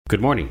Good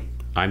morning.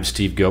 I'm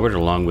Steve Gilbert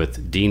along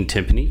with Dean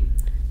Timpany,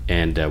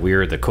 and we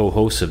are the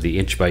co-hosts of the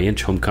Inch by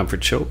Inch Home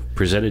Comfort Show,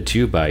 presented to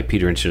you by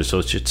Peter Inch &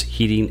 Associates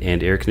Heating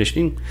and Air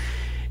Conditioning.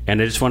 And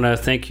I just want to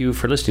thank you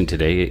for listening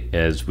today,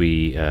 as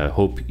we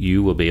hope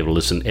you will be able to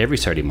listen every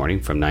Saturday morning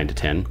from 9 to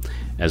 10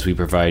 as we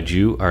provide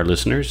you, our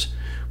listeners,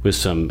 with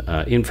some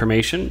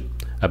information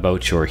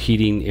about your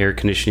heating, air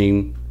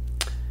conditioning,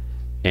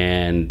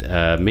 and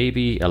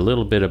maybe a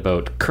little bit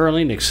about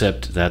curling,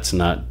 except that's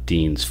not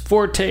Dean's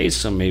forte,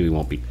 so maybe we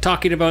won't be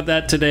talking about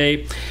that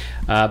today.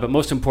 But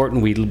most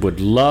important, we would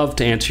love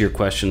to answer your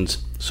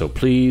questions, so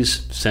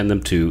please send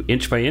them to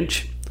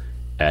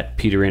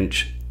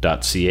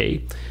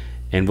inchbyinch@peterinch.ca,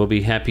 and we'll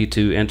be happy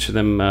to answer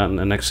them on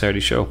the next Saturday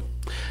show.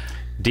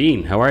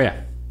 Dean, how are you?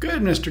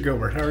 Good, Mr.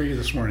 Gilbert. How are you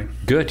this morning?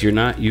 Good. You're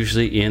not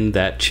usually in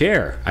that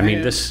chair.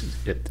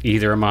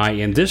 Either am I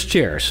in this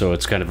chair, so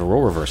it's kind of a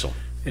role reversal.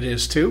 It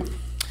is too.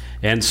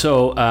 And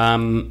so,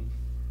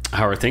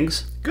 how are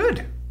things?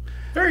 Good.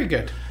 Very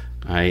good.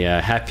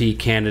 Happy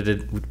Canada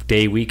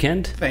Day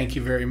weekend. Thank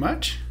you very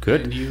much. Good.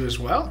 And you as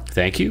well.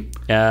 Thank you.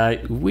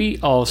 We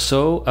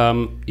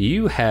also,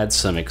 you had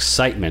some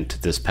excitement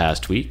this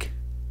past week.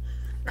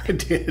 I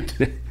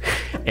did.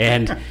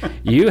 And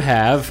you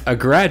have a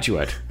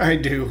graduate. I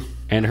do.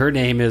 And her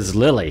name is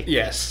Lily.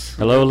 Yes.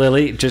 Hello,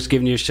 Lily. Just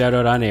giving you a shout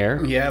out on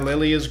air. Yeah,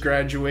 Lily is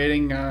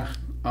graduating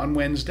on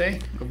Wednesday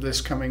of this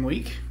coming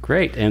week.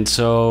 Great. And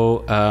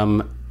so,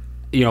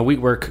 we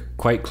work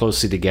quite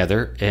closely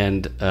together,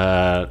 and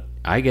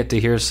I get to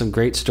hear some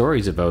great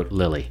stories about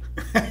Lily.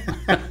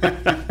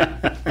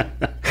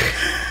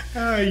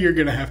 You're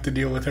going to have to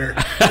deal with her.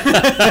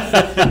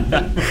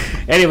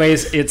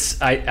 Anyways,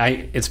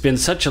 it's been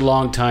such a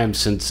long time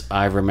since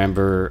I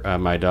remember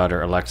my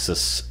daughter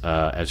Alexis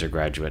as a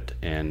graduate,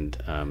 and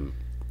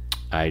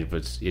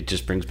it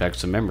just brings back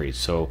some memories.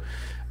 So,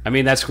 I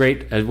mean, that's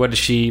great. What's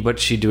she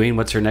doing?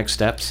 What's her next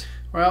steps?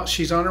 Well,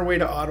 she's on her way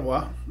to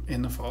Ottawa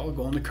in the fall,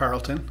 going to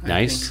Carleton.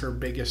 Nice. I think her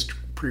biggest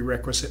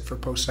prerequisite for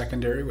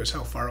post-secondary was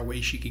how far away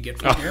she could get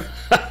from here.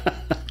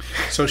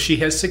 So she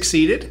has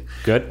succeeded.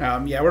 Good.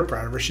 We're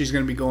proud of her. She's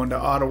going to be going to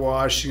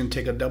Ottawa. She's going to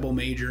take a double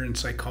major in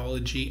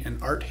psychology and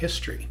art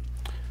history.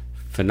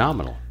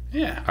 Phenomenal.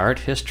 Yeah. Art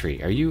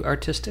history. Are you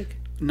artistic?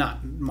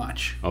 Not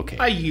much. Okay.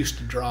 I used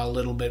to draw a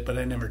little bit, but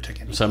I never took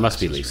any. So it must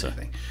be Lisa.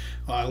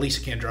 Well,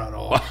 Lisa can't draw at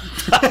all.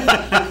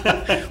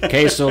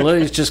 Okay, so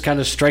Lily's just kind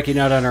of striking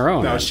out on her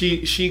own. No,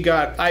 she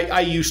got. I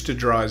used to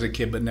draw as a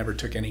kid, but never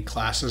took any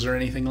classes or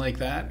anything like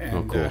that.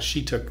 And cool.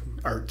 She took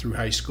art through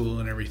high school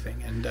and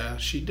everything, and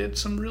she did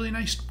some really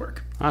nice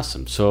work.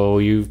 Awesome. So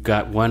you've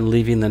got one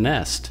leaving the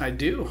nest. I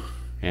do.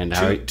 And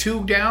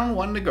two down,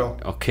 one to go.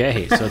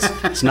 Okay, so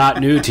it's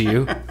not new to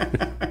you,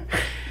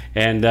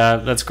 and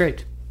that's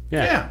great.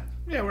 Yeah,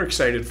 we're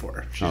excited for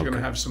her. She's going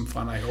to have some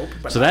fun, I hope.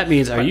 But so that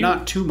means,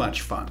 not too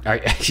much fun?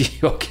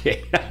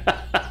 Okay.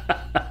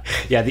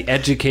 Yeah, the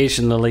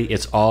education, Lily.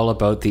 It's all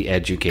about the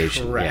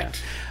education.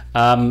 Correct.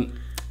 Yeah.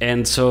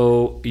 And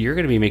so you're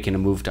going to be making a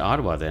move to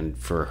Ottawa then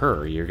for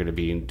her. You're going to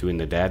be doing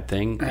the dad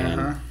thing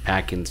and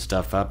packing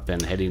stuff up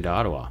and heading to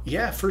Ottawa.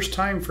 Yeah, first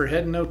time for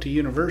heading out to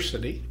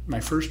university. My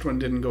first one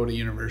didn't go to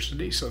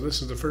university, so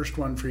this is the first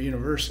one for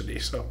university.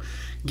 So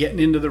getting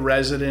into the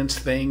residence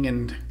thing,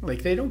 and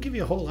they don't give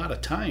you a whole lot of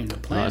time to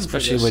plan.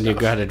 Especially for when this you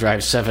got to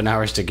drive 7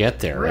 hours to get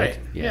there, right?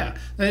 Yeah.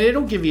 They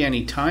don't give you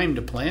any time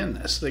to plan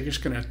this. They're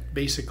just going to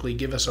basically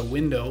give us a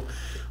window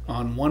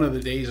on one of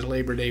the days of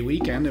Labor Day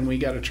weekend, and we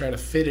got to try to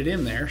fit it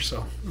in there.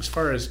 So as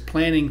far as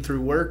planning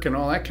through work and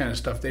all that kind of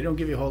stuff, they don't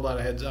give you a whole lot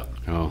of heads up.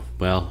 Oh,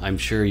 well, I'm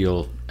sure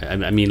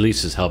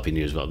Lisa's helping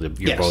you as well.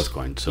 You're both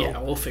going. So yeah,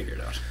 we'll figure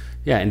it out.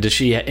 Yeah, and does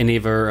she any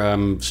of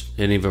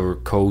her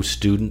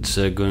co-students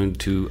going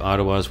to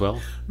Ottawa as well?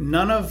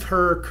 None of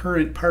her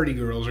current party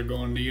girls are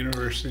going to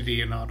university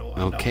in Ottawa.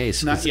 Okay, no,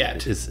 so not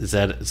yet. Is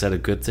that a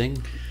good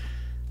thing?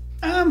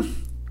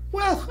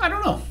 Well, I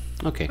don't know.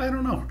 Okay. I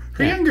don't know.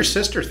 Her younger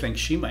sister thinks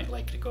she might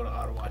like to go to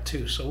Ottawa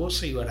too, so we'll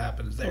see what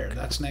happens there. Okay.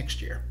 That's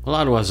next year. Well,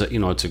 Ottawa's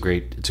it's a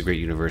great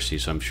university,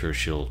 so I'm sure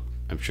she'll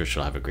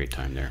have a great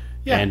time there.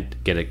 Yeah. And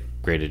get a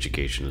great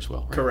education as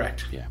well. Right?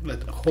 Correct. Yeah.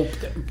 Hope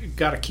that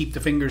got to keep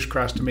the fingers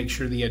crossed to make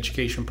sure the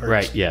education part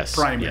right. Yes.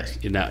 primary.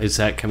 Yes. Now, is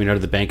that coming out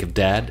of the bank of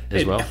dad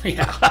as well?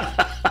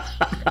 Yeah.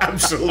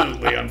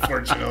 Absolutely.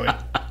 Unfortunately.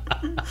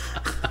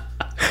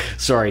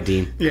 Sorry,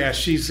 Dean. Yeah,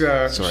 she's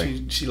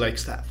she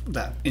likes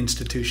that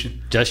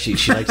institution. Does she?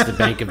 She likes the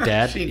Bank of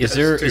Dad. She is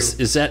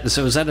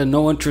that a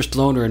no interest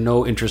loan or a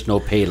no interest no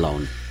pay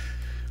loan?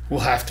 We'll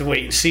have to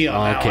wait and see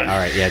on that one. Okay, all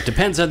right. Yeah, it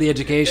depends on the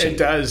education. It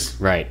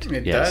does. Right.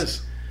 It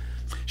does.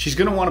 She's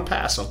going to want to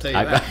pass, I'll tell you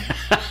that.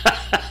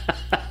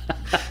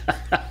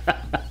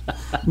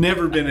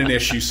 Never been an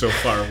issue so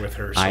far with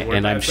her. So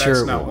I'm sure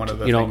that's not one of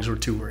the things we're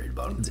too worried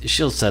about.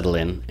 She'll settle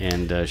in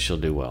and she'll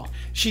do well.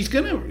 She's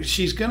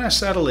gonna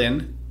settle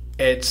in,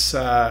 It's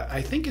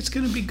I think it's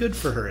going to be good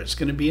for her. It's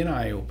going to be an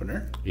eye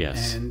opener.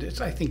 Yes. And it's,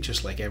 I think,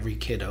 just like every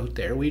kid out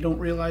there, we don't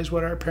realize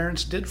what our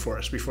parents did for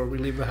us before we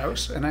leave the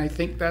house, and I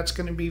think that's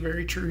going to be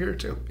very true here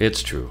too.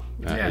 It's true.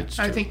 Yeah, it's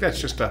I true. think that's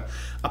just a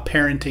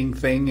parenting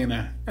thing and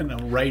a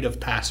rite of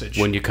passage.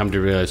 When you come to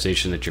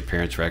realization that your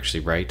parents were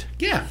actually right.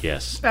 Yeah.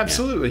 Yes.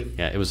 Absolutely.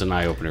 Yeah, it was an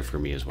eye opener for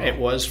me as well. It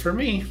was for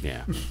me.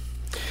 Yeah.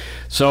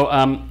 So,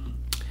 I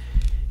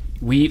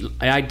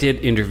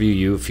did interview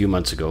you a few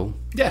months ago,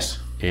 Yes.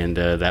 and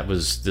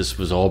this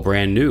was all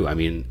brand new. I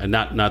mean,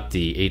 not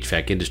the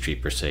HVAC industry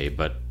per se,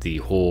 but the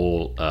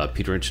whole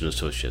Peter Inch and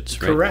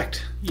Associates, right?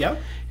 Correct.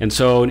 Yep. And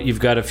so you've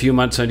got a few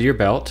months under your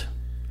belt,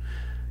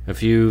 a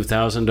few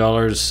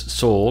 $1,000s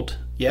sold.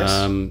 Yes.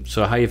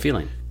 So how are you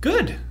feeling?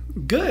 Good.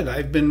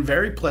 I've been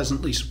very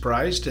pleasantly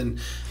surprised, and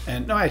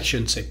no, I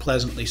shouldn't say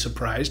pleasantly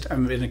surprised.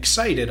 I've been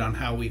excited on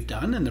how we've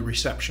done and the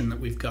reception that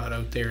we've got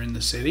out there in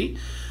the city.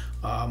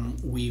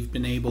 We've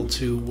been able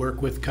to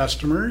work with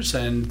customers,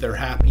 and they're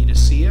happy to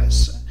see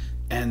us,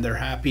 and they're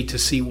happy to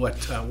see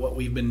what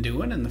we've been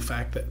doing, and the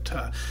fact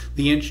that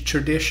the Inch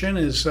tradition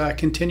is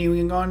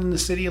continuing on in the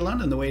City of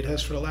London the way it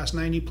has for the last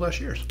 90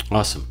 plus years.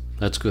 Awesome.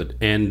 That's good.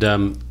 And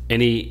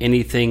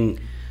anything?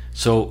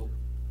 So,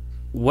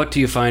 what do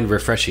you find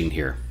refreshing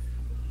here?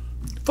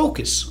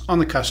 Focus on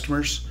the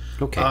customers.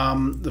 Okay.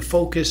 The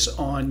focus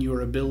on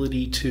your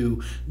ability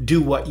to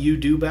do what you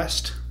do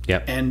best.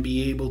 Yep. And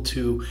be able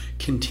to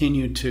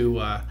continue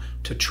to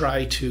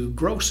try to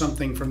grow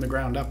something from the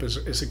ground up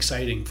is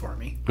exciting for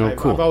me. Oh,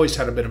 cool. I've always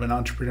had a bit of an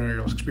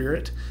entrepreneurial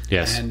spirit.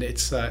 Yes. And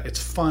it's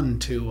fun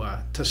to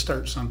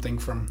start something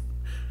from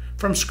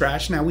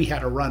scratch. Now, we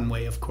had a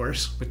runway, of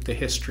course, with the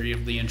history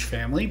of the Inch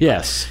family. But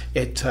Yes.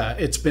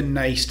 it's been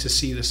nice to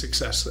see the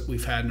success that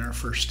we've had in our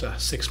first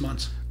 6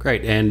 months.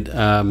 Great. And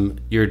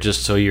you're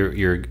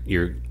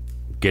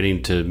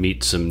getting to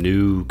meet some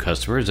new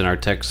customers, and our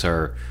techs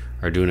are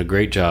doing a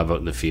great job out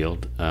in the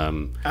field.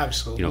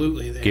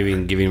 Absolutely.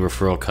 Giving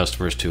referral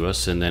customers to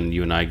us, and then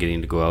you and I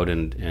getting to go out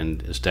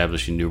and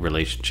establishing new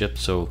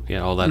relationships. So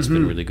yeah, all that's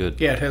been really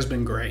good. Yeah, it has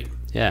been great.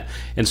 Yeah,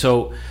 and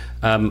so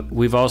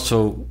we've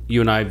also,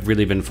 you and I have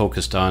really been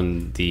focused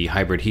on the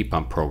hybrid heat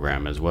pump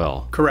program as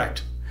well.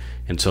 Correct.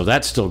 And so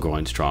that's still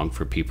going strong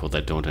for people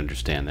that don't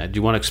understand that. Do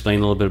you want to explain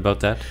a little bit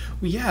about that?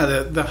 Well,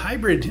 yeah, the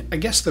hybrid, I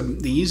guess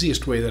the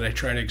easiest way that I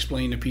try to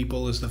explain to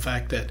people is the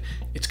fact that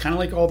it's kind of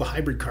like all the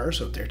hybrid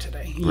cars out there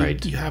today.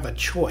 Right. You have a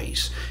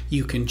choice.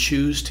 You can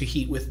choose to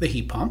heat with the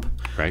heat pump.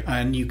 Right.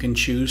 And you can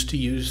choose to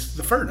use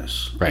the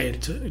furnace.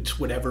 Right. It's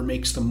whatever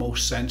makes the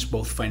most sense,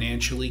 both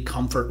financially,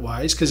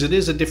 comfort-wise, because it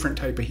is a different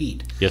type of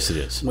heat. Yes, it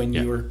is. When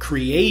you're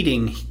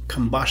creating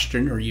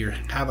combustion, or you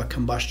have a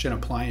combustion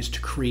appliance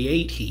to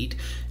create heat,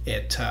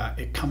 it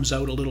comes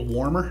out a little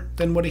warmer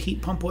than what a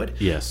heat pump would.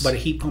 Yes. But a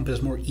heat pump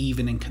is more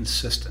even and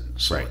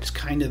consistent. So Right. it's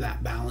kind of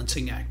that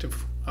balancing act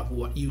of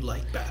what you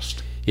like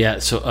best. Yeah,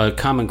 so a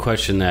common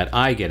question that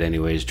I get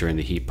anyways during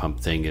the heat pump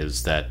thing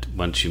is that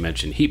once you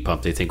mention heat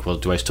pump, they think, well,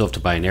 do I still have to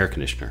buy an air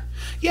conditioner?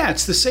 Yeah,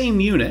 it's the same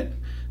unit.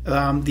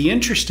 The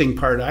interesting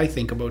part, I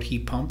think, about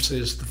heat pumps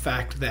is the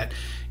fact that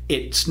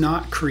it's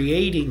not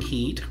creating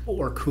heat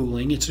or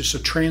cooling. It's just a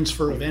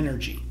transfer of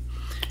energy.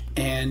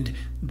 And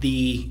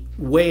the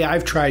way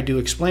I've tried to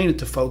explain it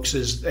to folks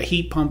is a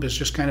heat pump is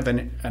just kind of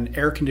an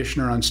air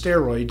conditioner on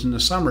steroids. In the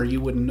summer, you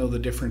wouldn't know the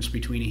difference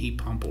between a heat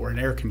pump or an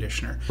air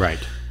conditioner. Right.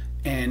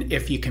 And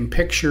if you can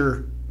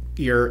picture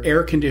your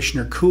air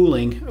conditioner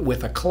cooling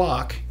with a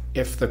clock,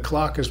 if the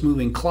clock is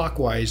moving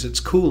clockwise, it's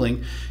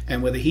cooling.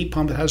 And with a heat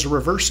pump, it has a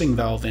reversing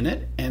valve in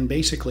it. And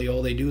basically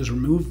all they do is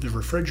remove the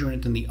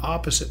refrigerant in the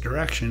opposite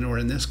direction, or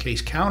in this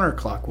case,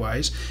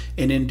 counterclockwise.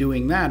 And in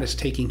doing that, it's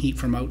taking heat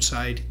from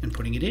outside and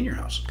putting it in your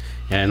house.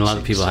 Yeah, and a lot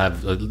of people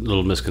have a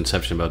little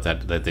misconception about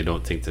that they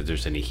don't think that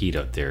there's any heat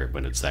out there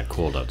when it's that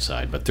cold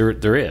outside. But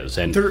there is.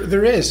 And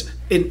There is.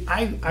 And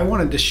I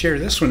wanted to share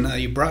this one now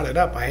you brought it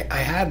up.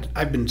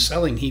 I've been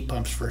selling heat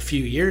pumps for a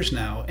few years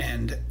now,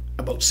 and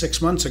about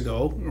 6 months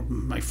ago, it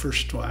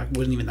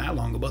wasn't even that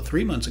long, about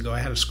 3 months ago, I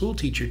had a school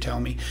teacher tell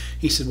me,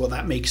 he said, well,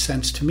 that makes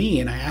sense to me.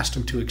 And I asked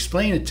him to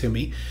explain it to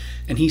me.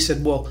 And he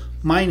said, well,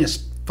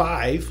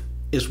 -5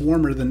 is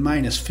warmer than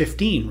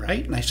 -15,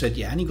 right? And I said,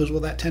 yeah. And he goes, well,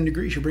 that 10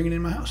 degrees you're bringing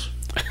in my house.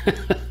 well,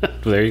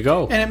 there you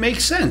go. And it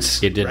makes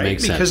sense. It did right?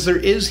 make sense. Because there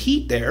is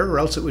heat there, or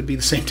else it would be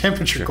the same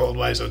temperature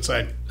cold-wise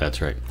outside.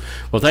 That's right.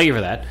 Well, thank you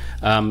for that.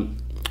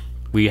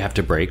 We have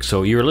to break.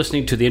 So you're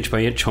listening to the Inch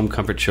by Inch Home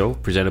Comfort Show,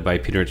 presented by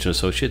Peter Inch &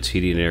 Associates,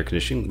 Heating and Air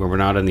Conditioning, where we're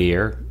not on the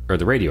air, or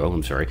the radio,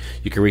 I'm sorry.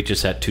 You can reach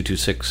us at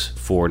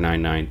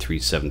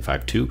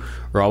 226-499-3752,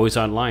 or always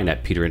online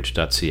at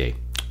peterinch.ca.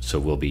 So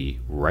we'll be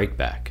right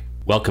back.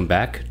 Welcome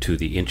back to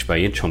the Inch by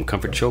Inch Home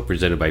Comfort Show,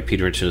 presented by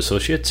Peter Inch &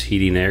 Associates,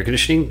 Heating and Air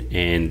Conditioning.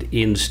 And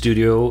in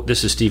studio,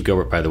 this is Steve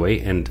Gilbert, by the way,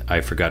 and I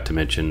forgot to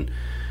mention,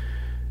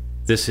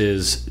 this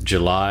is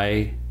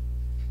July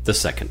the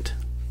 2nd.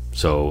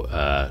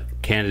 So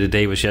Canada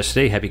Day was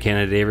yesterday. Happy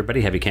Canada Day,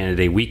 everybody. Happy Canada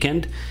Day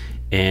weekend.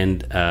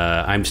 And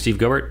I'm Steve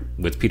Gilbert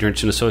with Peter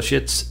Inch &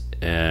 Associates,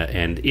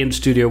 and in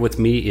studio with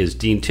me is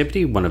Dean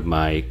Timpney, one of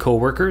my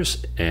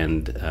co-workers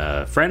and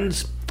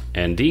friends.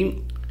 And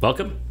Dean,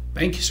 welcome.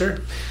 Thank you,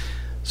 sir.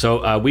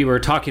 So we were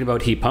talking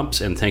about heat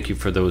pumps, and thank you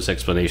for those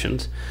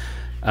explanations.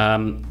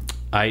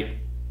 I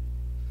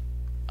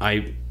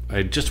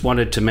just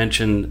wanted to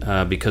mention,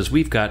 because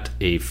we've got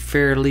a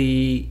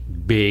fairly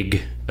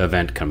big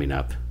event coming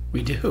up.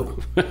 We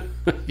do.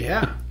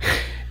 Yeah.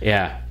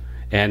 Yeah.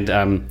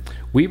 And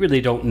we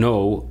really don't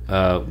know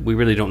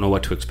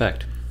what to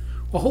expect.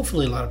 Well,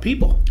 hopefully a lot of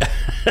people.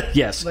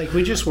 Yes. Like,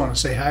 we just want to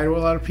say hi to a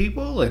lot of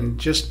people and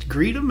just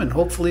greet them, and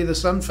hopefully the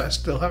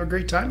Sunfest, they'll have a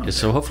great time out there.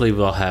 So hopefully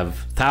we'll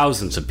have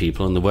thousands of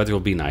people, and the weather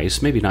will be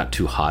nice. Maybe not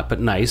too hot, but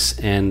nice.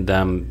 And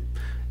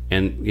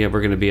yeah,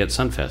 we're going to be at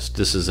Sunfest.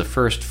 This is a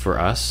first for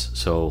us.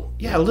 So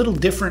yeah, a little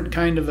different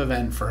kind of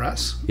event for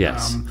us.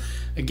 Yes.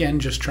 Again,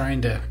 just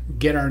trying to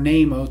get our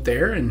name out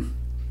there and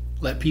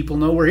let people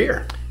know we're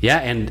here. Yeah,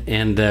 and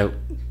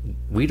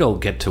we don't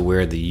get to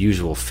wear the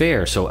usual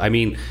fare. So, I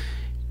mean,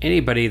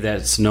 anybody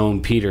that's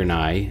known Peter and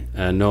I,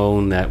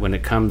 known that when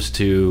it comes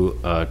to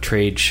a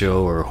trade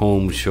show or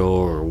home show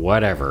or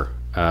whatever,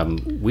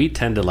 we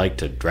tend to like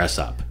to dress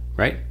up,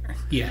 right?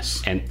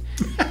 Yes. And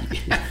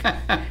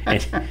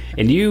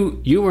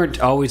you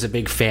weren't always a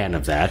big fan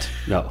of that,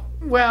 no.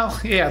 Well,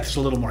 yeah, it's a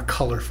little more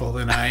colorful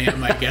than I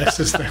am, I guess,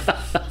 is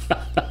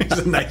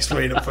a nice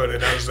way to put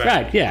it. How's that?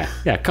 Right,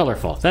 yeah,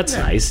 colorful. That's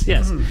nice,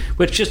 yes. Mm-hmm.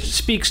 Which just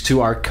speaks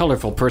to our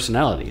colorful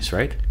personalities,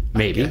 right?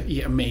 Maybe.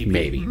 Yeah,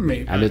 maybe. I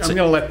mean, I'm going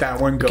to let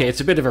that one go. Okay, it's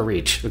a bit of a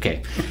reach.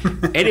 Okay.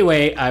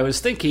 Anyway, I was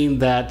thinking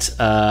that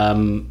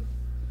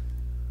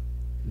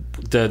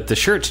the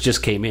shirts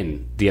just came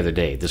in the other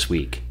day, this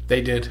week.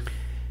 They did.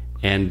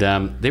 And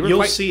they were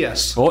You'll see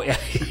us. Oh, yeah,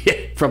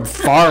 from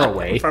far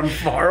away. From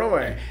far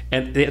away.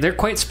 And they're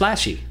quite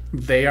splashy.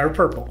 They are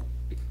purple.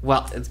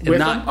 Well,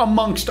 not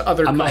amongst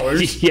other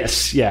colors.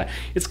 Yes, yeah.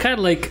 It's kind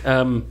of like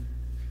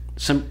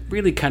some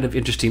really kind of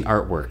interesting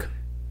artwork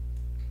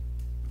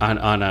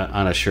on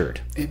a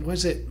shirt. It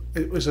was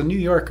a New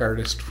York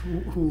artist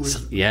who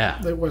was.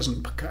 Yeah. It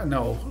wasn't.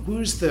 No.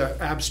 Who's the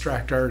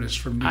abstract artist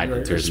from New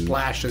York? There's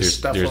splashes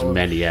stuff. There's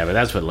many, yeah, but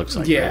that's what it looks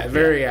like. Yeah, right?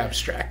 very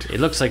abstract. It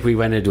looks like we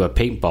went into a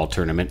paintball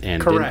tournament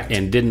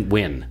and didn't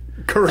win.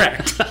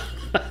 Correct.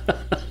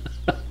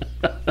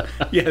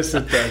 Yes,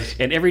 it does.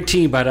 And every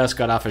team but us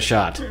got off a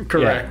shot.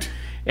 Correct.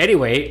 Yeah.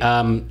 Anyway,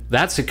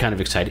 that's kind of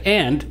exciting,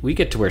 and we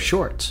get to wear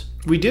shorts.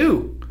 We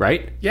do,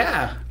 right?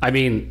 Yeah. I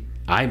mean,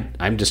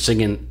 I'm just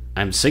singing.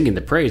 I'm singing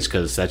the praise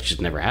because that's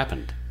just never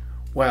happened.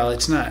 Well,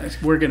 it's not.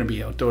 We're going to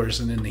be outdoors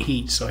and in the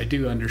heat, so I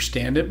do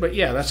understand it. But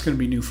yeah, that's going to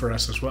be new for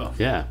us as well.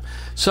 Yeah.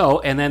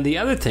 So, and then the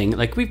other thing,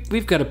 like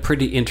we've got a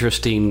pretty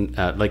interesting,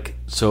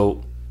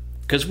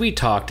 because we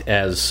talked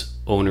as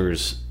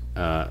owners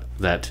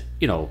that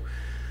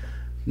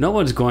no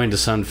one's going to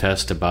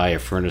Sunfest to buy a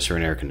furnace or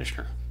an air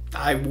conditioner.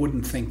 I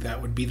wouldn't think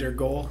that would be their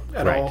goal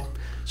at all.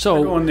 So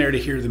they're going there to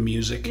hear the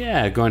music.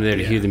 Yeah, going there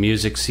to hear the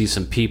music, see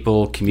some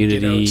people,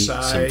 community,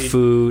 some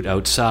food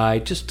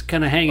outside, just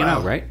kind of hanging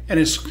out, right? And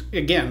it's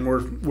again,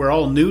 we're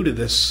all new to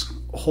this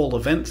whole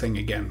event thing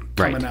again,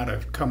 coming out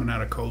of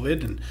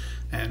COVID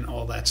and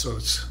all that. So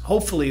it's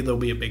hopefully there'll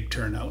be a big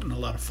turnout and a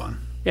lot of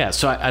fun. Yeah,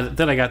 so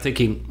then I got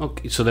thinking.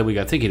 Okay, so then we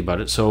got thinking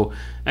about it. So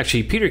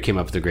actually, Peter came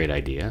up with a great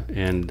idea,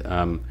 and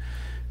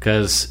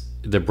because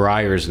the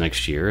Briars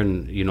next year,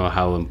 and you know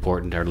how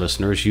important our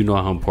listeners, you know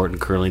how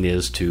important curling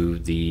is to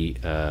the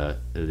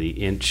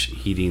Inch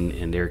heating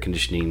and air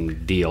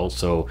conditioning deal.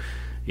 So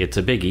it's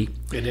a biggie.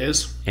 It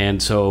is.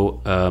 And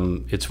so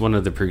it's one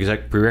of the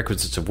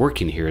prerequisites of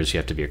working here is you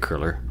have to be a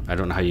curler. I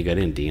don't know how you got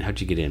in, Dean. How'd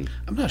you get in?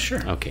 I'm not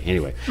sure. Okay,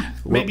 anyway.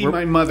 Maybe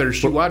my mother,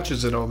 she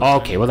watches it all the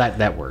time. Okay, well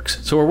that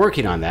works. So we're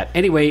working on that.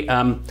 Anyway,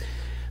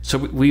 so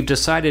we've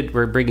decided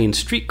we're bringing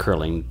street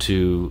curling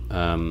to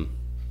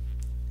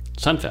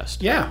Sunfest.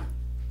 Yeah.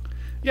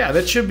 Yeah,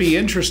 that should be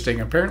interesting.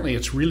 Apparently,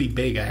 it's really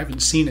big. I haven't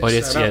seen it.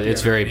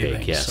 It's very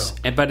big. Yes,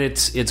 so. But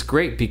it's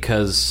great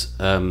because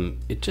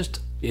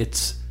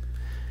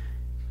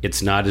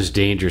it's not as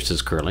dangerous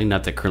as curling.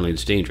 Not that curling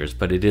is dangerous,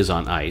 but it is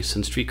on ice.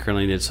 And street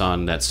curling, it's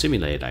on that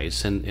simulated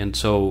ice, and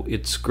so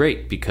it's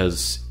great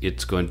because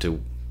it's going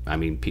to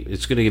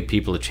give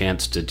people a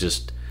chance to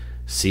just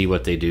see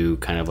what they do,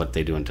 kind of what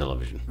they do on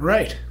television.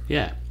 Right.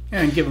 Yeah.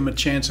 And give them a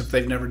chance if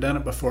they've never done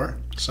it before,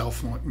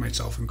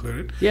 myself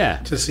included. Yeah.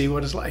 To see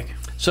what it's like.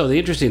 So the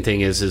interesting thing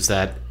is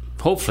that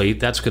hopefully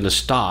that's going to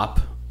stop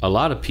a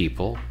lot of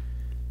people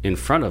in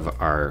front of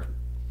our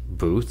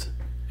booth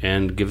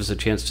and give us a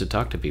chance to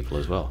talk to people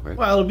as well, right?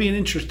 Well, it'll be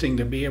interesting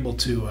to be able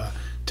to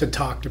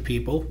talk to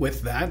people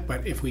with that,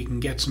 but if we can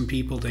get some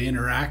people to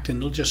interact, and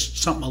it'll just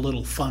something a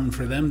little fun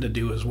for them to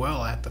do as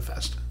well at the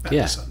fest, the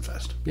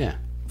Sunfest. Yeah.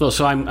 Well,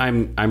 so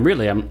I'm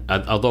really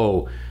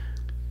although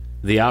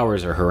the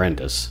hours are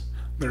horrendous.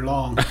 They're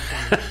long.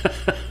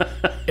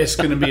 It's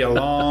going to be a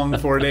long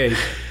 4 days.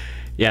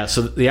 Yeah,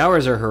 so the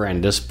hours are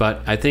horrendous,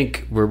 but I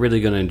think we're really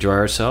going to enjoy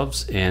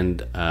ourselves,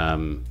 and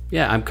I'm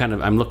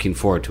looking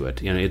forward to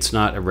it. It's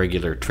not a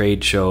regular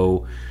trade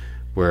show.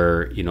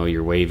 where,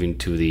 you're waving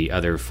to the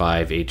other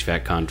 5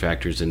 HVAC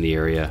contractors in the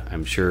area.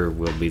 I'm sure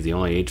we'll be the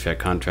only HVAC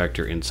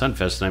contractor in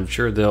Sunfest, and I'm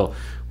sure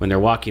when they're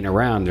walking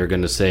around, they're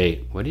going to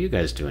say, "What are you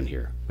guys doing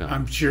here?" Well,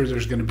 I'm sure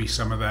there's going to be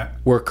some of that.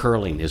 We're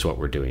curling is what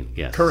we're doing.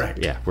 Yes.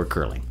 Correct. Yeah, we're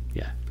curling.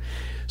 Yeah.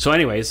 So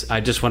anyways,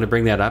 I just want to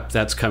bring that up.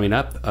 That's coming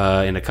up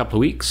in a couple of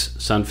weeks.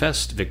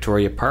 Sunfest,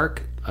 Victoria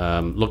Park.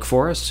 Look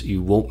for us.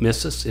 You won't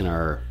miss us in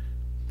our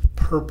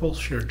purple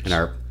shirts. In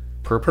our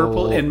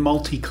purple and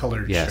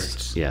multicolored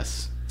shirts.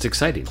 Yes. It's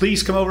exciting.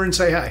 Please come over and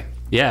say hi.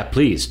 Yeah,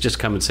 please. Just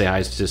come and say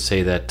hi. Just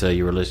say that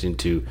you were listening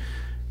to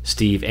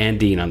Steve and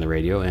Dean on the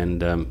radio,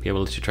 and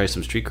we'll let you try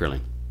some street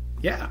curling.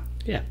 Yeah.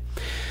 Yeah.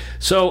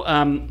 So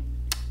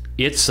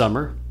it's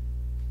summer.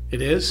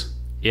 It is.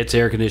 It's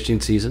air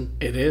conditioning season.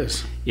 It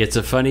is. It's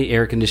a funny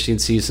air conditioning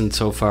season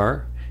so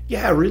far.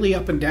 Yeah, really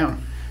up and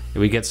down.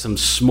 We get some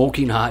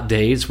smoking hot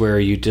days where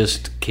you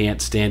just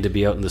can't stand to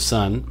be out in the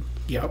sun.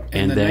 Yep,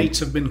 and the nights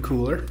have been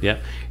cooler. Yeah,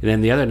 and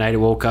then the other night I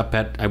woke up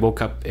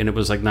and it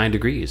was like 9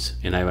 degrees,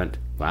 and I went,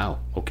 "Wow,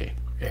 okay."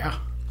 Yeah.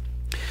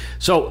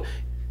 So,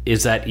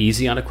 is that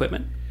easy on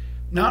equipment?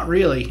 Not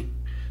really.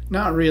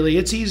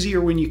 It's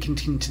easier when you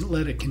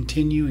let it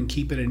continue and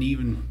keep it an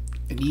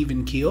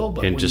even keel,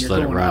 but and when just you're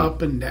let going it run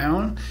up and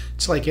down,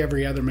 it's like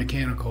every other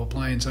mechanical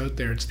appliance out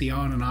there. It's the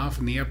on and off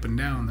and the up and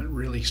down that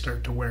really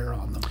start to wear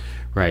on them.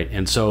 Right,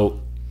 and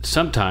so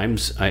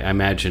sometimes I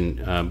imagine,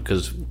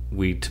 because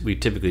we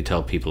typically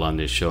tell people on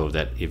this show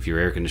that if your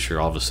air conditioner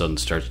all of a sudden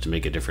starts to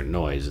make a different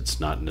noise, it's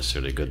not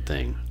necessarily a good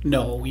thing.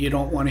 No, you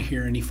don't want to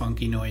hear any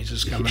funky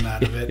noises coming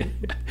out of it.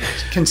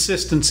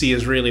 Consistency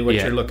is really what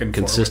you're looking for.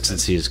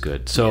 Consistency is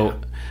good. So,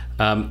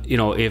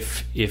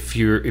 if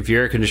your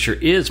air conditioner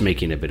is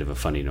making a bit of a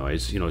funny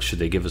noise, should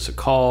they give us a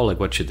call? Like,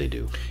 what should they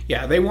do?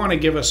 Yeah, they want to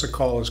give us a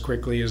call as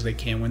quickly as they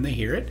can when they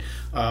hear it.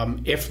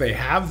 If they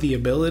have the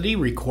ability,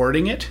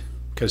 recording it.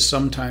 Because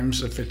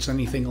sometimes if it's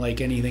anything like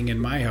anything in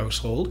my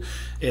household,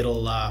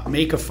 it'll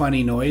make a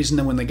funny noise, and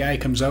then when the guy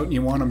comes out and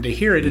you want him to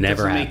hear it, it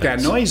never doesn't happens. make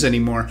that noise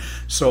anymore.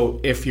 So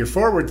if you're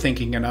forward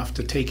thinking enough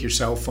to take your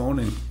cell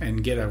phone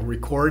and get a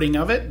recording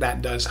of it,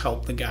 that does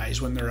help the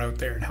guys when they're out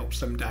there and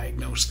helps them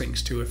diagnose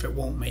things too if it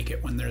won't make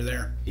it when they're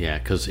there. Yeah,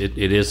 because it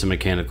is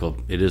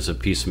a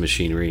piece of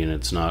machinery, and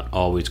it's not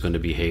always going to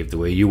behave the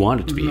way you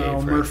want it to behave. No,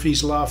 right?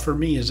 Murphy's Law for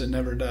me is it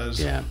never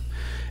does. Yeah.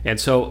 And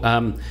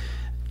so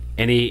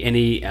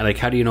any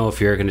how do you know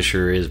if your air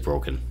conditioner is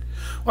broken?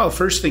 Well,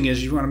 first thing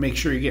is you want to make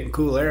sure you're getting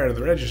cool air out of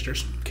the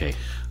registers. Okay.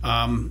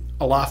 A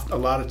lot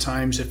of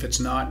times if it's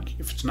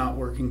not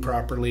working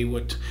properly,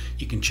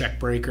 you can check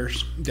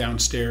breakers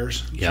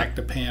downstairs, check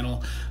the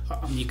panel.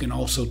 You can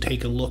also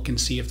take a look and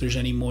see if there's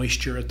any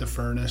moisture at the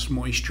furnace,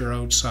 moisture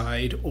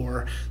outside,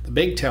 or the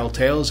big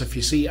telltale is if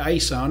you see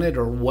ice on it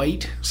or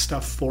white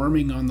stuff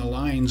forming on the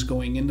lines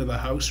going into the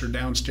house or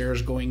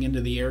downstairs going into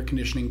the air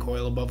conditioning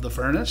coil above the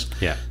furnace.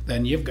 Yeah.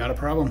 Then you've got a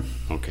problem.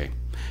 Okay.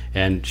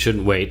 And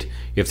shouldn't wait.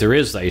 If there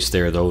is ice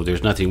there, though,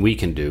 there's nothing we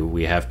can do.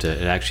 It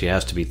actually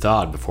has to be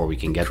thawed before we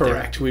can get there.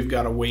 Correct. We've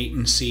got to wait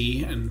and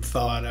see and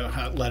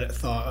let it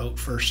thaw out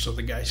first so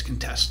the guys can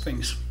test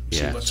things,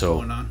 see what's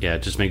going on. Yeah,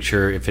 just make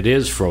sure if it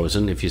is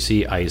frozen, if you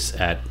see ice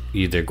at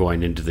either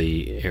going into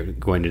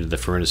the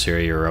furnace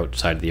area or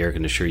outside of the air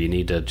conditioner, you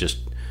need to just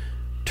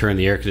turn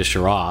the air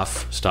conditioner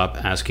off, stop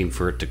asking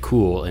for it to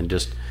cool, and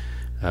just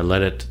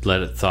let it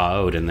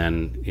thaw out, and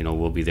then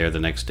we'll be there the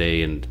next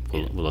day and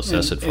we'll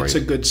assess it for you.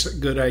 It's a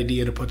good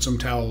idea to put some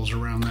towels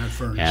around that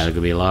furnace. Yeah, there's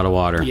gonna be a lot of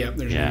water. Yeah,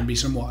 there's gonna be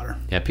some water.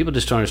 Yeah, people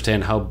just don't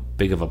understand how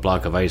big of a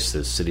block of ice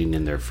is sitting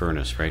in their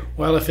furnace, right?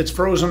 Well, if it's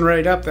frozen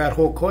right up, that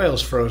whole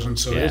coil's frozen,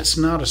 so it's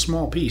not a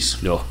small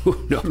piece. No,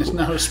 it's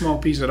not a small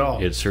piece at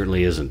all. It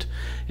certainly isn't.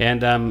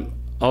 And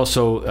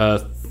also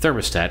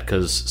thermostat,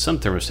 because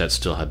some thermostats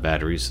still have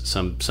batteries.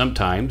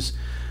 Sometimes.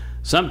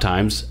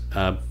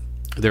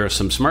 There are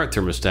some smart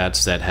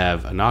thermostats that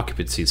have an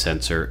occupancy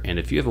sensor, and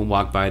if you haven't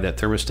walked by that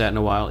thermostat in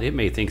a while, it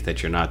may think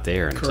that you're not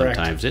there, and Correct.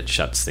 Sometimes it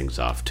shuts things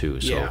off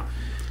too. So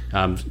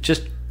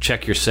just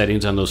check your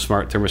settings on those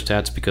smart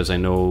thermostats, because I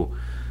know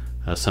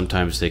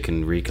sometimes they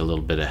can wreak a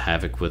little bit of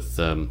havoc with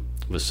some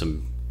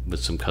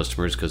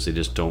customers because they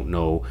just don't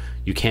know.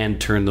 You can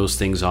turn those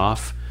things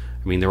off.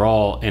 I mean, they're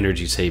all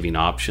energy-saving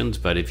options,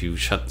 but if you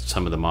shut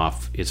some of them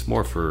off, it's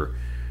more for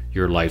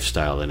your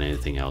lifestyle than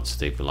anything else.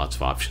 They've got lots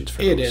of options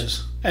for those. It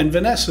is. And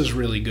Vanessa's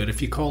really good. If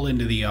you call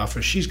into the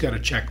office, she's got a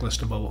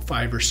checklist of about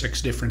 5 or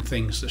 6 different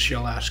things that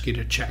she'll ask you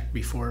to check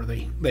before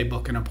they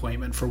book an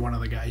appointment for one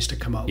of the guys to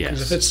come out.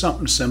 Because if it's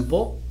something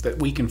simple that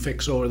we can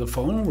fix over the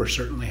phone, we're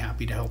certainly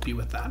happy to help you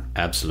with that.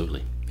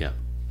 Absolutely, yeah.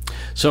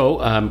 So,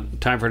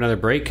 time for another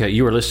break.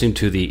 You are listening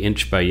to the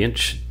Inch by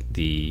Inch,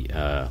 the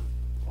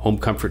Home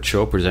Comfort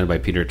Show presented by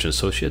Peter Inch &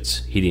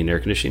 Associates, Heating and Air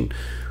Conditioning.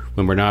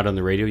 When we're not on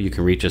the radio, you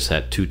can reach us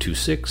at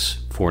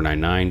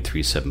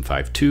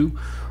 226-499-3752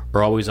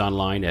 or always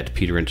online at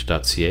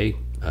peterinch.ca.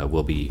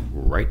 We'll be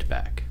right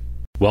back.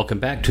 Welcome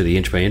back to the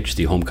Inch by Inch,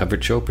 the Home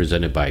Comfort Show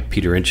presented by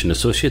Peter Inch &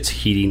 Associates,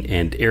 Heating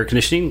and Air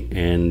Conditioning.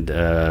 And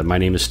my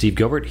name is Steve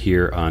Gilbert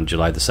here on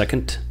July the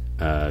 2nd,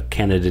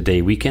 Canada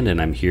Day weekend,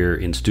 and I'm here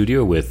in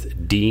studio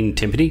with Dean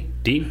Timpany.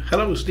 Dean?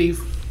 Hello,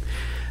 Steve.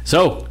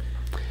 So,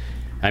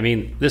 I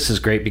mean, this is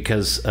great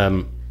because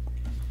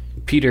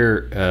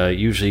Peter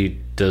usually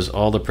does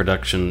all the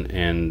production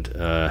and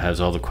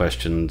has all the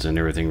questions and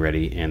everything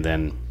ready, and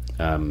then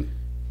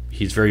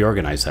he's very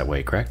organized that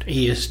way, correct?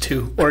 He is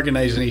too.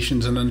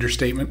 Organization's an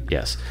understatement.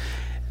 Yes.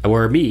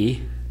 Where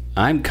me,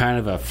 I'm kind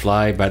of a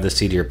fly by the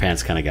seat of your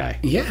pants kind of guy.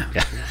 Yeah.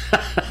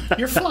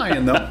 You're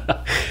flying, though.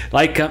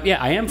 I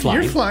am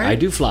flying. You're flying. I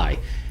do fly.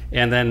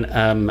 And then,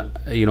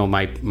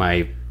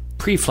 my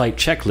pre-flight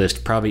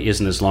checklist probably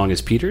isn't as long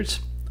as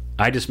Peter's.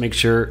 I just make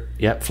sure,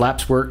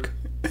 flaps work,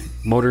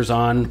 motor's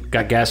on,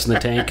 got gas in the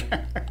tank,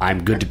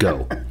 I'm good to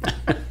go.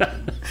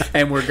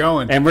 And we're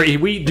going. And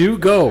we do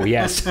go,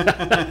 yes.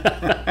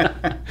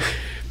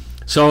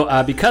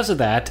 So because of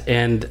that,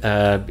 and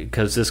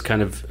because this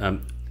kind of...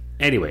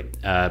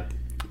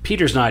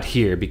 Peter's not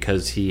here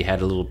because he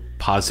had a little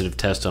positive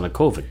test on a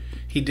COVID.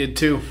 He did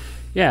too.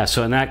 Yeah,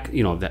 so and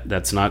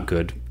that's not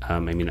good.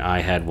 I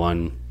had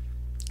one.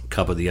 A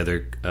couple of the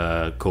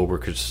other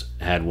co-workers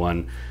had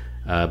one,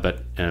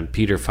 but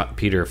Peter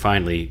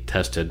finally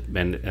tested,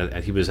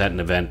 and he was at an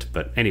event.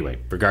 But anyway,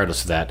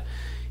 regardless of that,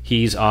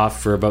 he's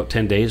off for about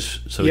 10 days,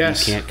 so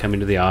yes. He can't come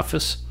into the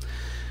office.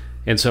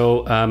 And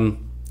so,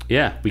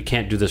 we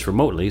can't do this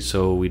remotely.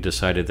 So we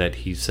decided that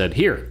he said,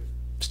 "Here,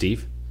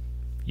 Steve,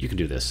 you can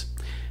do this."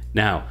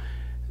 Now,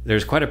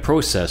 there's quite a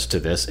process to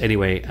this.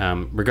 Anyway,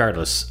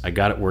 regardless, I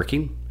got it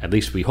working. At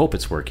least we hope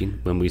it's working.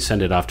 When we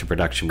send it off to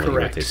production, we'll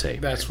hear what they say.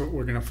 That's what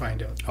we're going to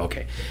find out.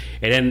 Okay.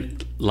 And then,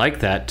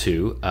 like that,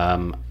 too,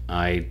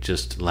 I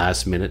just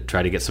last minute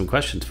try to get some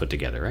questions put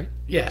together, right?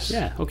 Yes.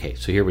 Yeah, okay.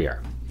 So here we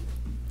are.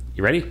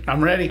 You ready?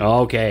 I'm ready.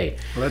 Okay.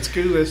 Let's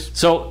do this.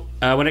 So,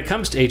 when it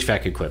comes to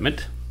HVAC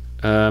equipment,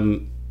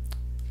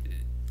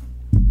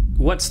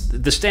 what's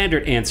the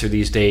standard answer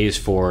these days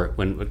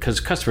because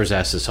customers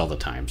ask this all the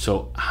time.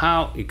 So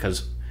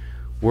because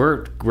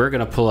we're going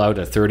to pull out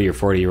a 30 or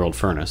 40 year old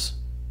furnace,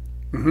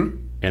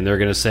 and they're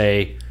going to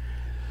say,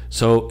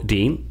 "So,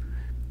 Dean,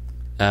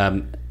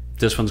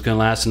 this one's going to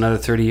last another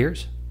 30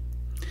 years?"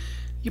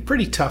 You're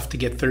pretty tough to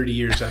get 30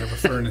 years out of a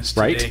furnace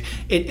Right?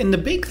 today. And the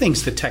big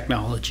thing's the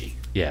technology.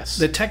 Yes.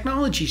 The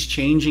technology's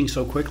changing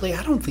so quickly.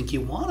 I don't think you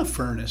want a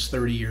furnace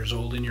 30 years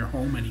old in your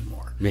home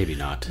anymore. Maybe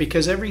not.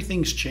 Because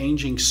everything's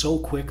changing so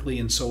quickly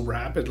and so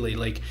rapidly.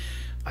 Like,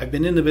 I've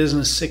been in the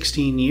business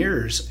 16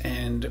 years,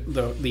 and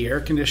the air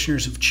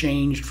conditioners have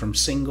changed from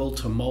single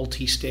to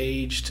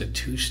multi-stage to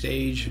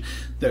two-stage.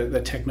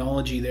 The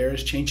technology there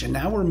has changed, and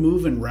now we're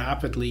moving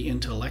rapidly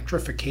into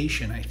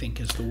electrification, I think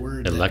is the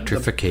word.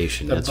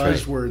 Electrification, the that's right.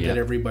 buzzword Yeah. that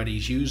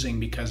everybody's using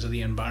because of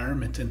the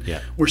environment. And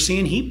Yeah. we're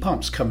seeing heat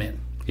pumps come in.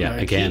 Yeah,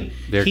 again,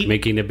 they're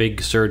making a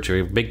big surge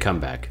or a big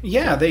comeback.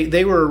 Yeah,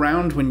 they were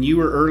around when you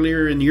were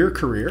earlier in your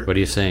career. What are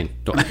you saying?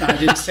 I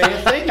didn't say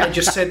a thing. I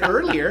just said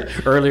earlier.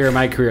 Earlier in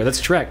my career.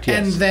 That's correct,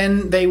 yes. And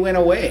then they went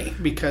away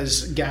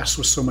because gas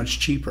was so much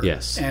cheaper.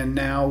 Yes. And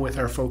now with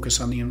our focus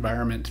on the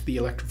environment, the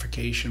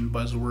electrification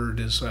buzzword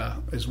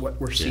is what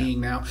we're seeing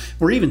now.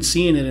 We're even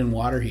seeing it in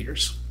water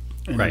heaters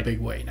in a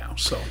big way now.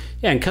 So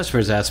yeah, and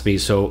customers ask me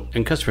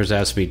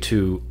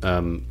too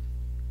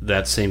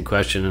that same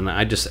question, and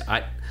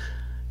I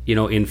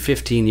in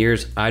 15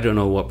 years, I don't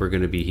know what we're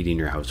going to be heating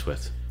your house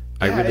with.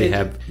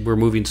 We're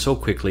moving so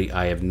quickly,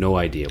 I have no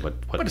idea what.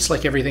 But it's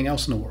like everything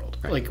else in the world.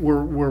 Right. Like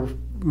we're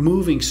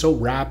moving so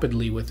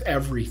rapidly with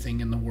everything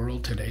in the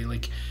world today.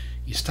 Like,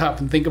 you stop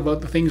and think about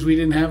the things we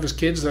didn't have as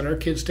kids that our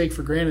kids take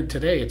for granted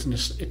today.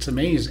 It's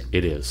amazing.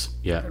 It is,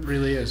 yeah. It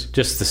really is.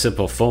 Just the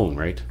simple phone,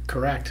 right?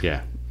 Correct.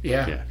 Yeah.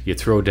 Yeah. You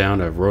throw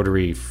down a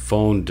rotary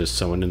phone to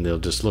someone and they'll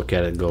just look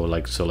at it and go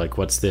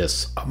what's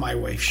this? My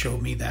wife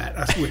showed me that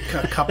with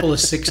a couple of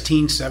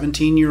 16,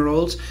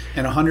 17-year-olds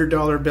and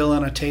 $100 bill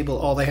on a table.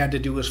 All they had to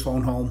do was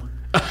phone home.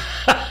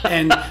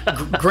 And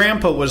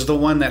Grandpa was the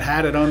one that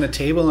had it on the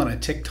table on a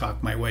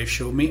TikTok my wife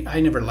showed me.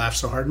 I never laughed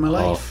so hard in my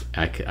life.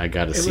 Oh, I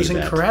got to see that. It was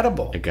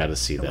incredible. I got to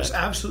see that. It was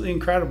absolutely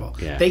incredible.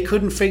 Yeah. They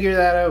couldn't figure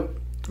that out.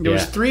 There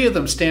was 3 of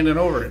them standing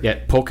over it. Yeah,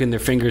 poking their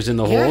fingers in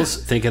the holes,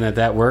 thinking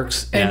that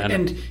works.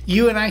 And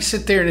you and I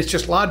sit there, and it's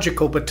just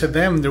logical, but to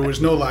them, there was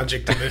no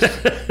logic to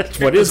this.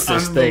 What is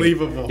this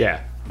unbelievable. thing?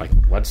 Yeah, like,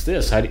 what's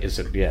this? What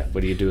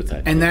do you do with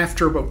that? And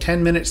after about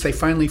 10 minutes, they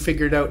finally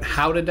figured out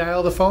how to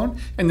dial the phone,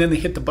 and then they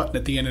hit the button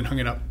at the end and hung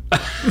it up.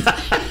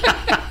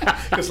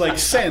 It's like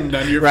send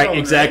on your phone. Right,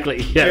 exactly,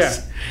 right?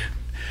 Yes. Yeah.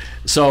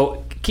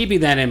 So, keeping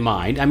that in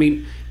mind,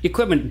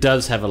 equipment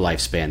does have a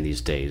lifespan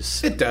these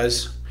days. It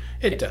does.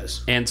 It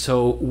does. And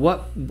so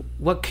what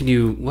kind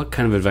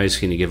of advice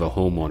can you give a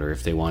homeowner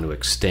if they want to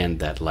extend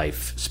that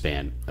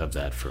lifespan of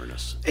that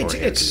furnace or air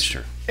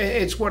conditioner?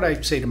 It's what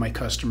I say to my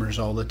customers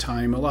all the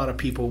time. A lot of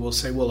people will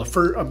say, well,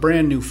 a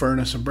brand new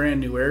furnace, a brand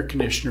new air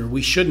conditioner,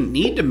 we shouldn't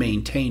need to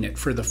maintain it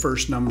for the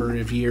first number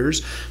of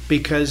years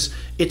because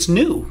it's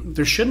new.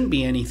 There shouldn't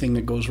be anything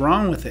that goes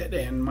wrong with it.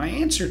 And my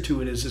answer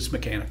to it is it's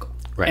mechanical.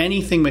 Right.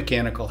 Anything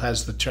mechanical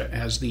has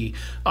the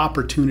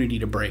opportunity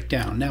to break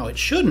down. Now it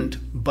shouldn't,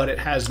 but it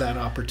has that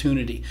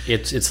opportunity.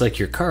 It's like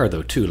your car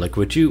though too. Like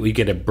would you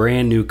get a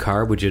brand new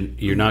car?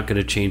 You're not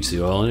going to change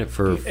the oil in it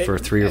for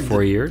 3 or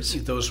 4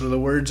 years? Those were the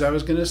words I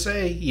was going to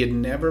say. You'd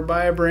never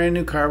buy a brand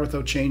new car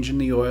without changing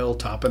the oil,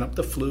 topping up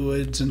the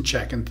fluids, and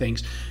checking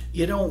things.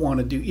 You don't want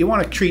to do. You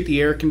want to treat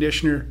the air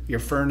conditioner, your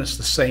furnace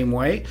the same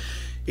way.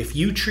 If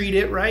you treat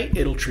it right,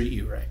 it'll treat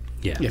you right.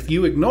 Yeah. If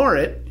you ignore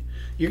it,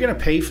 you're going to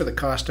pay for the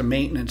cost of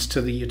maintenance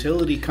to the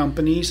utility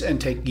companies and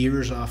take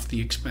years off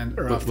the expense.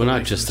 Well,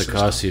 not just the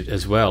cost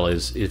as well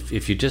as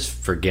if you just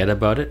forget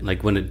about it.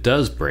 Like when it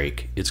does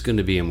break, it's going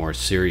to be a more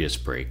serious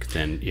break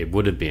than it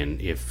would have been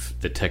if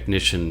the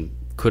technician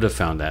could have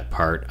found that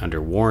part under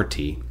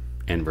warranty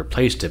and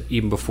replaced it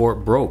even before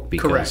it broke.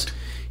 Because Correct.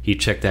 He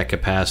checked that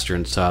capacitor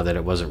and saw that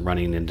it wasn't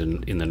running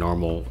in the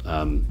normal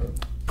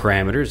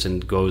parameters,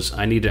 and goes,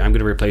 I'm going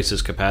to replace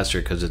this capacitor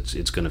because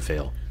it's going to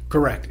fail.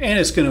 Correct. And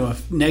it's going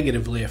to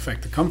negatively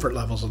affect the comfort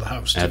levels of the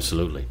house, too.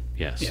 Absolutely,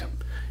 yes. Yeah.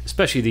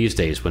 Especially these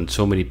days when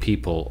so many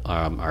people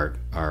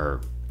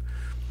are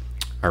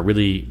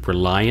really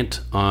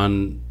reliant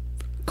on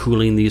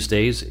cooling these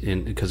days,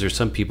 because there's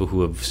some people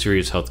who have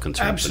serious health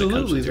concerns. Absolutely,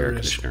 when it comes to there air is.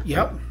 conditioner.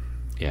 Yep.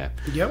 Yeah.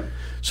 Yep.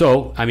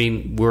 So, I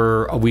mean,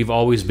 we've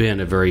always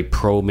been a very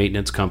pro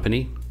maintenance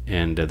company,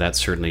 and that's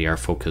certainly our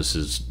focus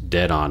is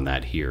dead on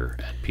that here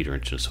at Peter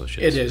Inch &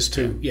 Associates. It is,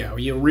 too. Yeah.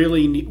 You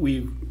really need,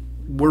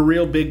 we're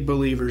real big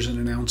believers in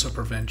an ounce of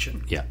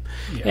prevention. Yeah.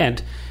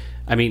 And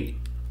I mean,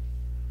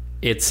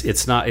 it's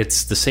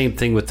the same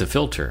thing with the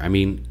filter. I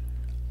mean,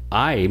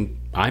 I'm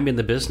in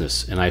the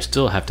business and I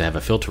still have to have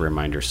a filter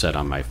reminder set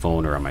on my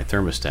phone or on my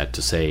thermostat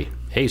to say,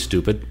 hey,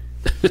 stupid.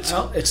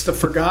 Well, it's the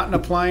forgotten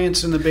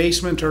appliance in the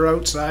basement or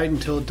outside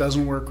until it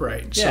doesn't work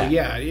right. So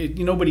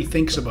nobody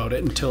thinks about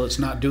it until it's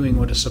not doing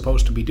what it's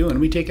supposed to be doing.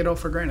 We take it all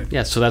for granted.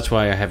 Yeah, so that's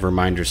why I have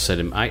reminders set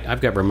in.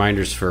 I've got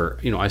reminders for,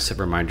 I set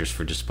reminders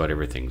for just about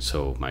everything.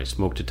 So my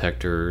smoke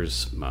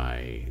detectors,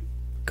 my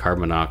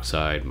carbon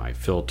monoxide, my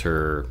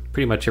filter,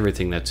 pretty much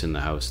everything that's in the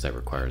house that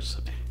requires.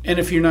 And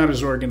if you're not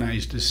as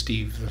organized as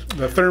Steve,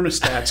 the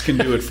thermostats can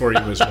do it for you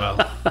as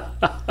well.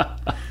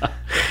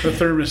 The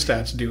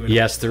thermostats do it.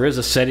 Yes, there is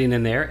a setting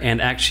in there,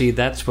 and actually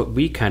that's what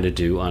we kind of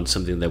do on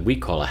something that we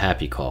call a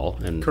happy call.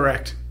 And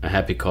correct. A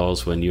happy call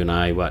is when you and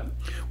I,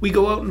 we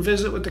go out and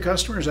visit with the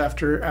customers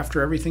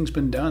after everything's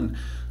been done.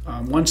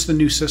 Once the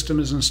new system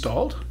is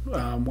installed,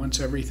 once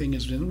everything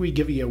is done, we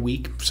give you a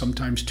week,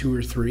 sometimes 2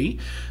 or 3,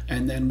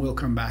 and then we'll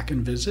come back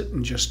and visit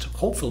and just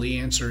hopefully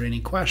answer any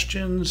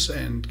questions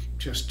and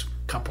just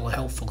couple of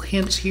helpful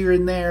hints here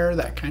and there,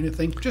 that kind of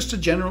thing. Just a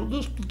general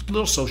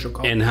little social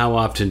call. And how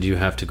often do you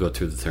have to go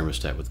through the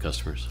thermostat with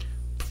customers?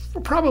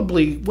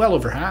 Probably well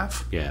over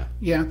half. Yeah.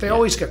 Yeah, they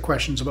always get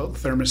questions about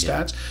the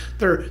thermostats.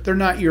 Yeah. They're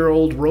not your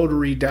old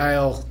rotary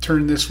dial,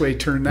 turn this way,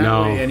 turn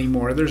that way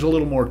anymore. There's a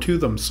little more to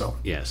them, so.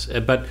 Yes,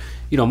 but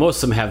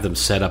most of them have them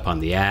set up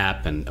on the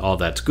app and all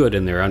that's good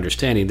in their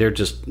understanding.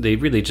 They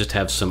really just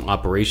have some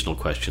operational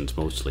questions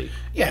mostly.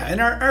 Yeah, and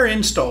our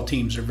install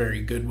teams are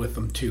very good with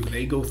them too.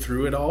 They go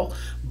through it all,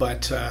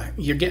 but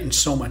you're getting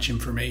so much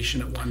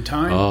information at one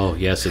time. Oh,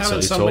 yes, it's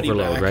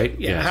overload, back, right?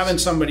 Yeah, yes. Having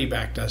somebody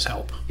back does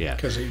help. Yeah.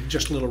 Because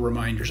just little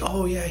reminders.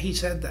 Oh, yeah, he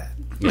said that.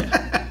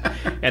 Yeah.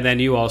 And then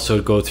you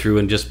also go through,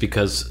 and just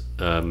because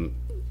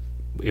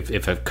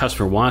if a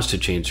customer wants to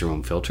change their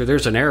own filter,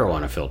 there's an arrow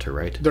on a filter,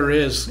 right? There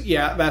is.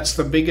 Yeah, that's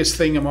the biggest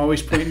thing I'm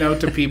always pointing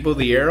out to people.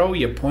 The arrow,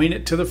 you point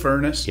it to the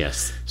furnace.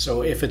 Yes.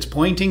 So if it's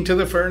pointing to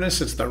the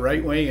furnace, it's the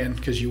right way in,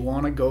 because you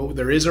want to go.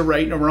 There is a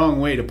right and a wrong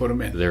way to put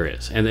them in. There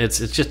is. And it's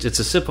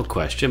a simple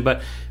question,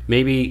 but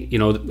maybe,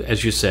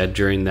 as you said,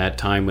 during that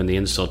time when the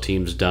install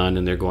team's done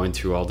and they're going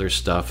through all their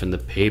stuff and the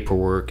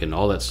paperwork and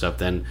all that stuff,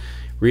 then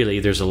really,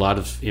 there's a lot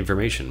of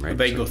information, right?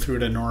 They go through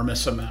an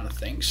enormous amount of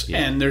things.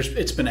 Yeah. And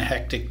it's been a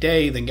hectic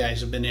day. The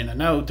guys have been in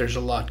and out. There's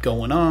a lot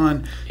going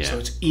on. Yeah. So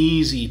it's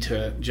easy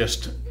to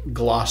just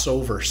gloss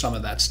over some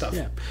of that stuff.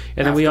 Yeah.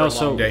 And then we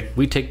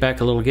take back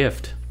a little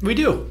gift. We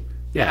do.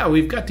 Yeah.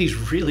 We've got these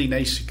really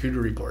nice security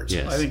reports.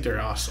 Yes. I think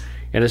they're awesome.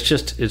 And it's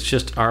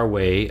just our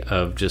way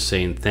of just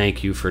saying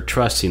thank you for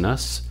trusting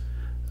us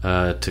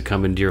to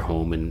come into your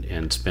home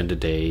and spend a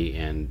day,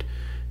 and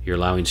you're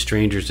allowing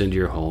strangers into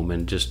your home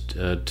and just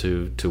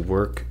to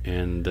work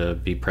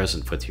and be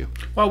present with you.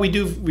 Well, we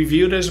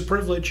view it as a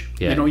privilege.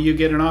 Yeah. You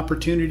get an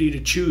opportunity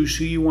to choose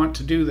who you want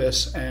to do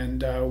this,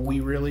 and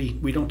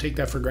we don't take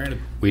that for granted.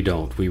 We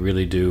don't. We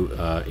really do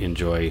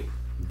enjoy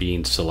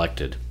being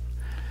selected.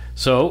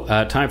 So,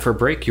 time for a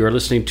break. You are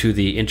listening to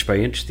the Inch by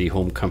Inch, the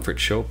home comfort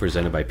show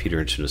presented by Peter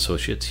Inch &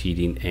 Associates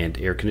Heating and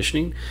Air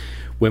Conditioning.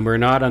 When we're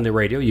not on the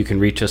radio, you can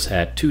reach us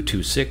at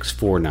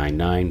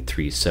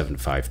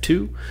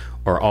 226-499-3752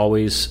 or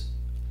always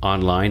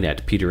online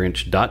at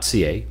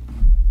peterinch.ca,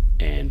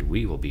 and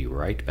we will be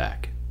right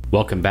back.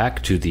 Welcome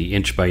back to the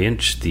Inch by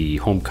Inch, the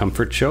home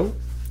comfort show,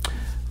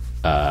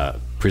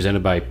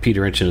 presented by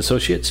Peter Inch &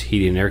 Associates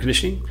Heating and Air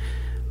Conditioning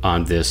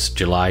on this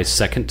July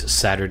 2nd,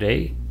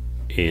 Saturday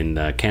in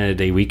Canada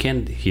Day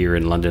weekend here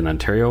in London,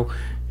 Ontario.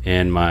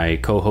 and my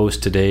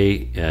co-host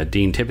today,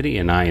 Dean Timpany,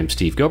 and I am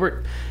Steve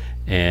Gilbert.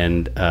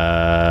 And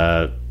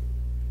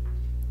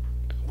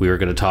we are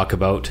going to talk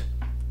about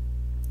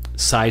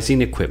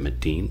sizing equipment,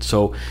 Dean.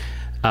 So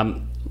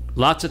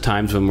lots of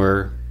times when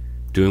we're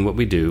doing what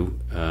we do,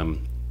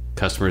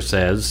 customer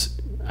says,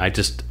 I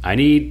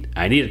need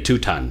a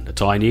 2-ton.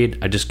 That's all I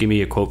need. Just give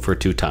me a quote for a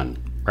 2-ton,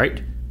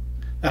 right?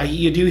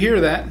 You do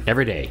hear that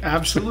every day.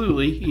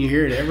 Absolutely. You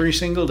hear it every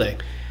single day.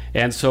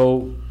 And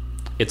so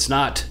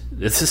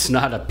this is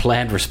not a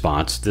planned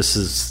response. This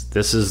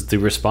is the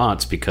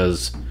response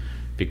because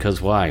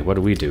why? What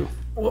do we do?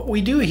 What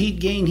we do, heat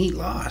gain, heat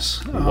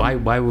loss. Why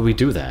would we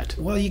do that?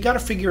 Well, you got to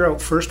figure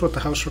out first what the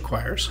house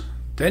requires.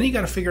 Then you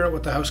got to figure out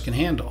what the house can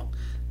handle.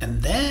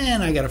 And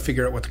then I got to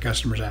figure out what the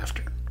customer's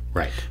after.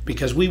 Right.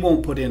 Because we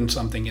won't put in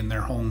something in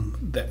their home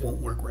that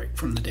won't work right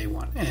from the day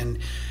one. And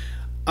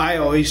I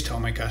always tell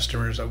my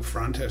customers up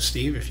front,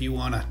 Steve, if you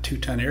want a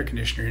 2-ton air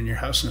conditioner in your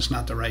house and it's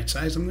not the right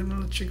size, I'm going to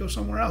let you go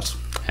somewhere else.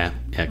 Yeah,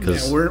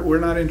 because we're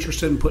not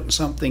interested in putting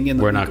something in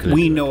that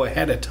we know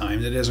ahead of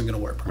time that isn't going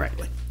to work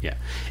properly. Right. Yeah.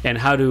 And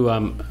how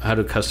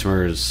do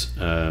customers?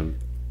 How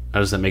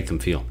does that make them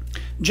feel?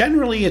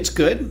 Generally, it's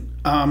good.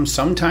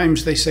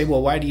 Sometimes they say,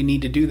 "Well, why do you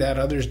need to do that?"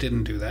 Others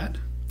didn't do that.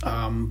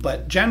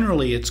 But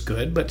generally, it's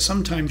good. But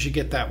sometimes you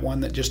get that one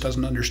that just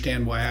doesn't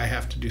understand why I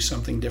have to do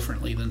something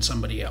differently than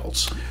somebody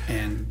else.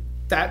 And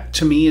that,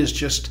 to me, is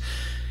just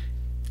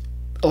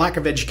a lack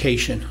of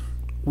education.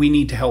 We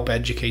need to help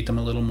educate them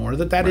a little more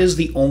that right. is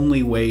the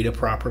only way to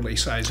properly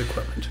size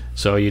equipment.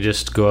 So you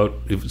just go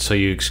out, so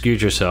you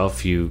excuse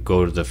yourself, you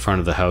go to the front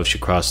of the house, you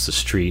cross the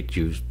street,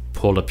 you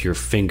hold up your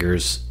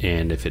fingers,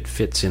 and if it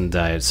fits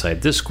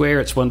inside this square,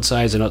 it's one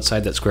size, and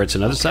outside that square, it's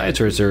another size,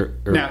 or is there...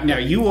 Now,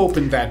 you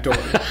opened that door.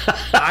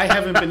 I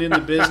haven't been in the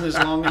business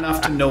long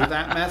enough to know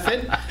that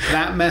method.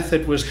 That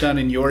method was done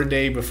in your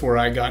day before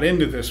I got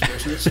into this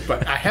business,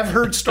 but I have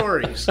heard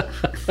stories.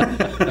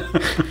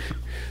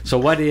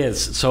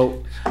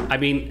 So, I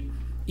mean,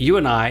 you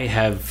and I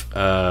have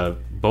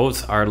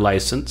both are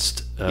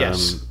licensed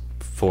yes.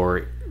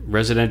 for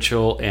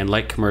residential and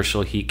light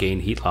commercial heat gain,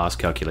 heat loss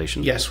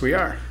calculation. Yes, we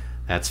are.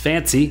 That's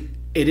fancy.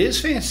 It is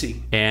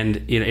fancy.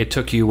 And it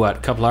took you, what, a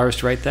couple hours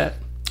to write that?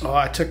 Oh,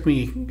 it took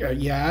me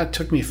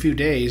a few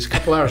days, a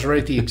couple hours to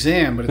write the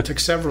exam, but it took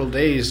several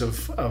days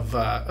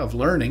of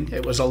learning.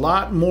 It was a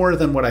lot more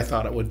than what I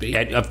thought it would be.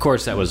 And of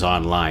course, that was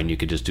online. You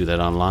could just do that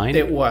online?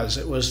 It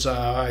was,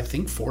 I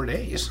think, 4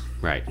 days.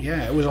 Right.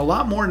 Yeah, it was a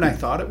lot more than I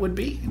thought it would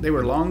be. They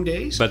were long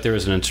days. But there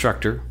was an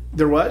instructor.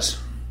 There was.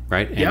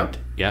 Right? And, yep.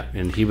 Yeah,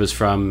 and he was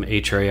from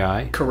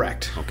HRAI?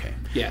 Correct. Okay.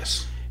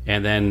 Yes.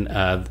 And then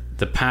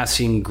the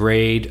passing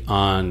grade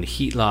on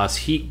heat loss,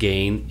 heat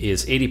gain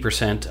is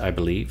 80%, I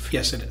believe.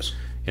 Yes, it is.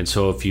 And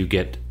so if you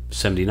get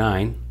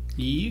 79...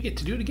 You get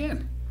to do it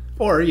again.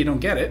 Or you don't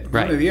get it.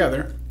 Right. One or the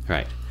other.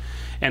 Right.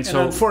 And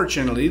so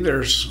unfortunately,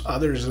 there's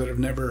others that have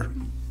never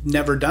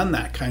done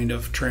that kind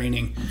of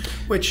training,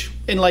 which,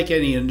 in like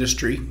any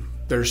industry...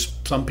 There's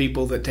some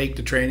people that take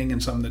the training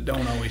and some that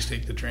don't always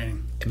take the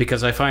training.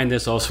 Because I find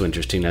this also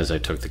interesting as I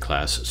took the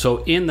class.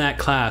 So in that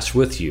class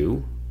with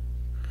you,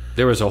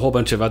 there was a whole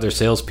bunch of other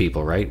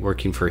salespeople, right,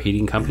 working for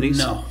heating companies?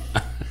 No.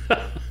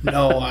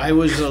 No, I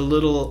was a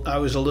little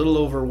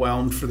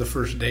overwhelmed for the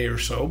first day or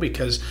so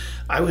because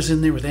I was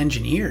in there with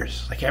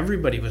engineers. Like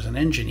everybody was an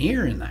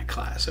engineer in that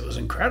class. It was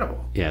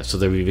incredible. Yeah, so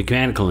there were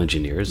mechanical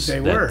engineers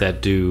that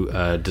do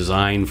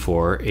design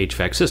for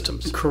HVAC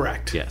systems.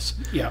 Correct. Yes.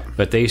 Yeah.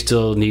 But they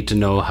still need to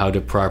know how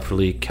to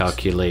properly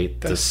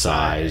calculate the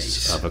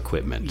size of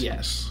equipment.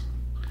 Yes.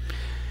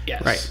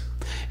 Yes. Right.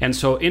 And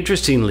so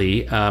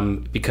interestingly,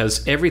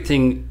 because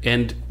everything,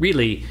 and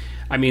really...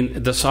 I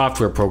mean, the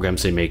software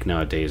programs they make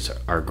nowadays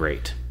are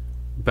great,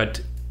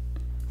 but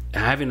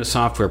having a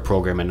software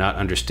program and not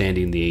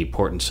understanding the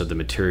importance of the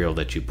material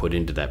that you put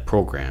into that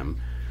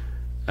program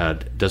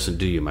doesn't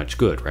do you much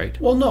good,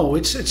 right? Well, no,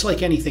 it's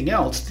like anything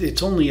else.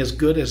 It's only as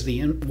good as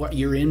what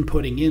you're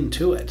inputting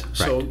into it.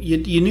 So right.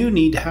 you do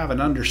need to have an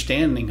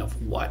understanding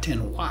of what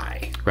and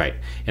why. Right.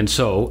 And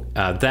so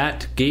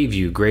that gave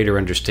you greater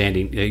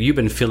understanding. You've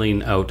been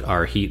filling out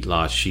our heat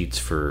loss sheets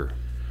for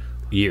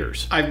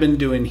years. I've been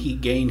doing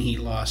heat gain,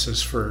 heat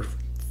losses for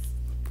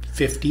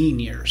 15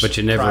 years. But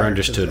you never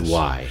understood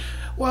why.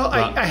 Well,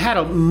 I had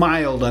a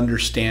mild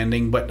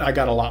understanding, but I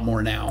got a lot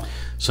more now.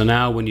 So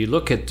now when you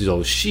look at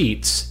those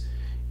sheets,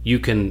 you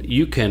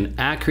can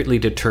accurately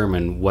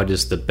determine what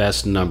is the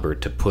best number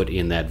to put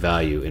in that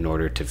value in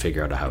order to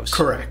figure out a house.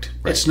 Correct.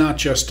 Right. It's not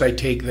just I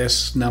take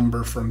this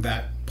number from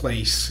that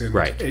place. And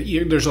right.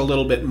 There's a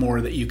little bit more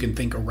that you can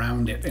think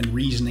around it and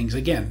reasonings.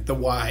 Again, the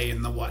why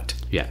and the what.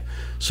 Yeah.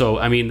 So,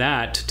 I mean,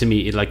 that, to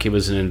me, it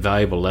was an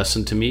invaluable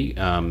lesson to me.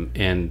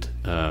 And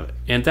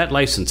that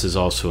license is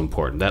also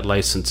important. That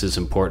license is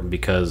important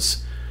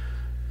because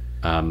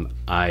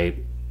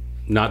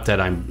not that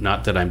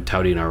I'm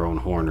touting our own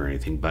horn or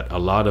anything, but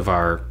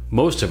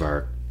most of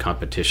our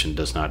competition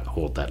does not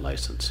hold that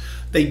license.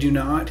 They do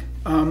not.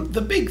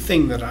 The big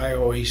thing that I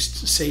always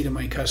say to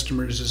my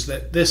customers is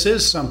that this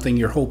is something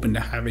you're hoping to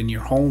have in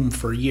your home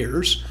for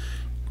years.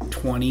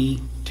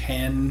 20,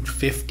 10,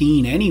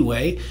 15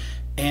 anyway.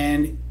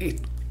 And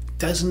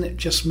doesn't it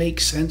just make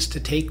sense to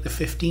take the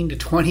 15 to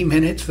 20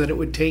 minutes that it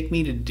would take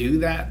me to do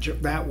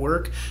that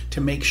work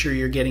to make sure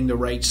you're getting the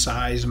right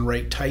size and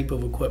right type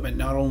of equipment,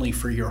 not only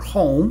for your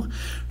home,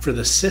 for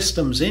the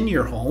systems in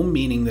your home,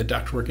 meaning the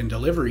ductwork and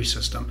delivery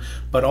system,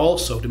 but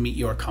also to meet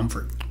your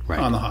comfort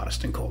on the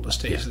hottest and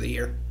coldest days of the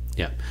year.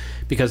 Yeah,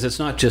 because it's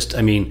not just,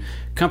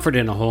 comfort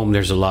in a home,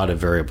 there's a lot of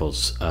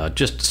variables.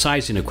 Just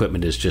sizing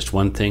equipment is just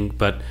one thing,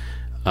 but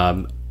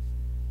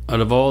out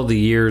of all the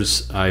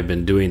years I've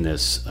been doing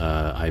this,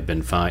 I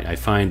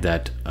find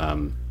that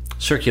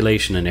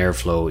circulation and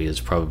airflow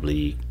is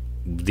probably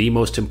the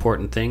most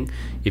important thing.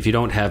 If you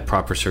don't have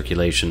proper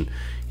circulation,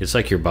 it's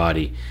like your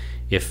body.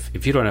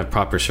 If you don't have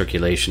proper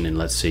circulation in,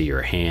 let's say,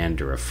 your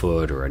hand or a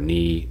foot or a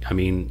knee,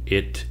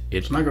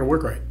 it's not going to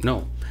work right.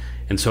 No.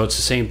 And so it's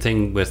the same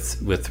thing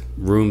with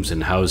rooms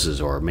and houses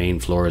or main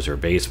floors or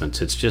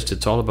basements.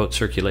 It's all about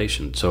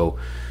circulation. So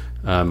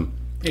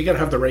you got to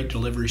have the right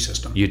delivery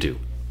system. You do.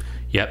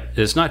 Yep.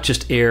 It's not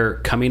just air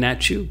coming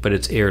at you, but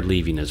it's air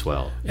leaving as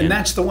well. And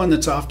that's the one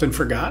that's often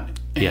forgotten.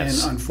 And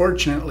yes.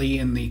 Unfortunately,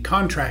 in the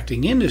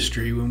contracting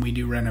industry, when we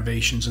do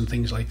renovations and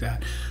things like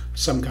that,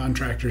 some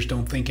contractors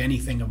don't think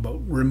anything about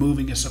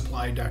removing a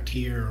supply duct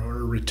here or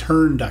a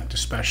return duct,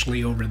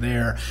 especially over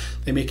there.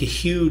 They make a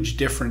huge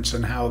difference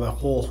in how the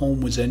whole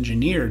home was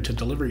engineered to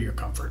deliver your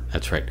comfort.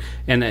 That's right.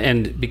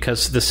 And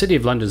because the City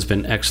of London's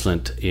been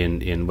excellent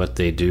in what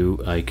they do,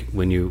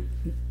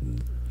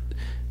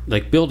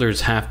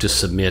 builders have to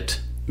submit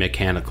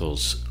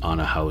mechanicals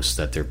on a house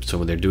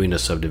when they're doing a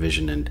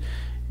subdivision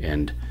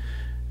and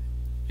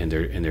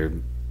they're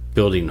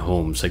building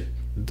homes. Like,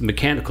 the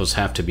mechanicals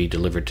have to be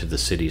delivered to the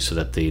city so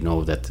that they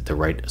know that the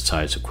right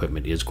size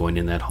equipment is going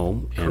in that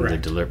home.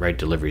 Correct. And the right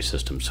delivery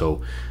system.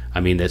 So,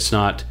 it's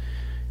not,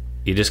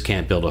 you just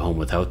can't build a home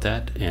without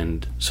that.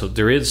 And so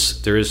there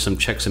is some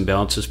checks and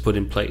balances put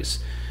in place.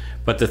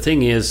 But the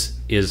thing is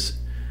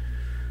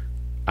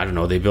I don't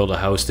know, they built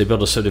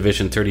a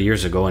subdivision 30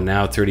 years ago, and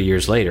now 30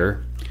 years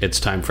later,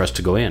 it's time for us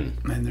to go in.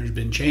 And there's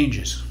been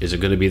changes. Is it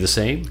going to be the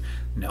same?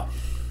 No,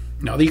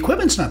 the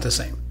equipment's not the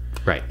same.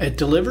 Right. It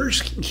delivers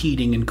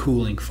heating and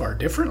cooling far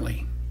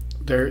differently.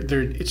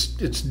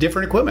 It's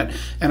different equipment.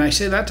 And I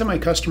say that to my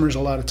customers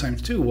a lot of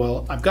times too.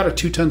 Well, I've got a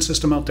 2-ton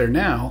system out there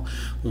now.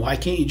 Why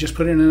can't you just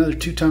put in another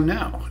 2-ton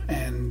now?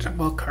 And,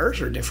 well,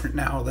 cars are different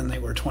now than they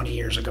were 20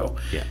 years ago.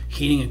 Yeah.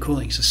 Heating and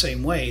cooling is the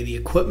same way. The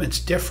equipment's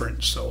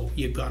different. So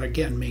you've got to,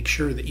 again, make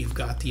sure that you've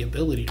got the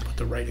ability to put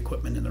the right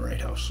equipment in the right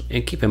house.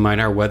 And keep in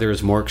mind, our weather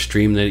is more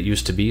extreme than it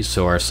used to be.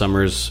 So our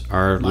summers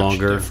are Much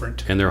longer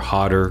different. And they're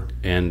hotter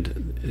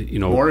and,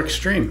 more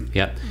extreme.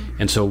 Yeah.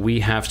 And so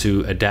we have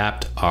to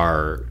adapt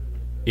our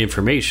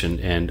information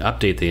and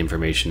update the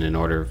information in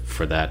order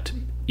for that.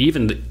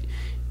 Even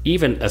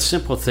a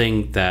simple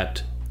thing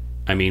that,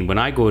 when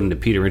I go into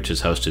Peter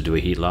Inch's house to do a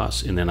heat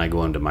loss, and then I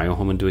go into my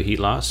home and do a heat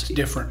loss, it's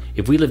different.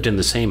 If we lived in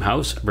the same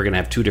house, we're going to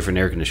have 2 different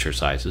air conditioner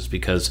sizes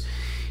because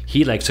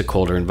he likes a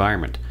colder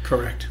environment.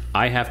 Correct.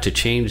 I have to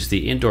change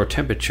the indoor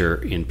temperature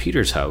in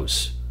Peter's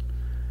house,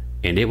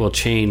 and it will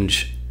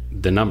change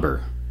the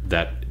number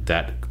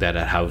that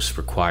a house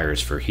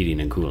requires for heating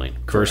and cooling.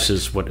 Correct.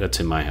 Versus what's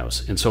in my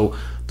house. And so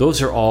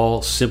those are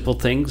all simple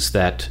things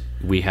that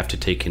we have to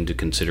take into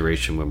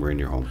consideration when we're in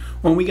your home.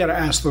 Well, we got to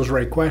ask those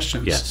right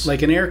questions. Yes.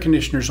 Like, an air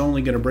conditioner is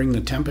only going to bring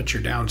the temperature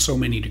down so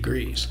many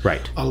degrees.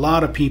 Right. A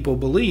lot of people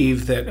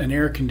believe that an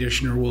air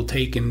conditioner will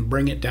take and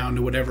bring it down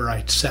to whatever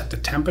I set the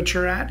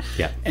temperature at.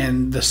 Yeah.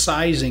 And the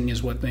sizing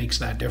is what makes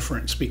that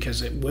difference,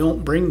 because it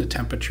won't bring the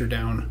temperature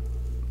down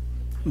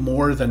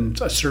more than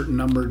a certain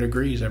number of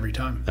degrees every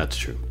time. That's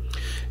true.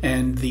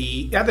 And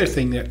the other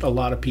thing that a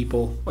lot of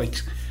people,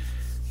 like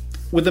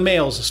with the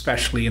males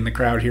especially in the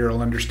crowd here,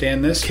 will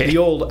understand this. Okay. The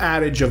old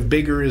adage of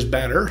bigger is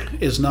better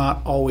is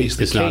not always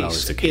the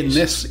case in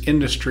this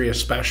industry,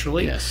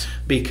 especially. Yes.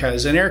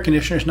 Because an air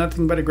conditioner is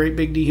nothing but a great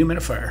big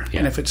dehumidifier. Yeah.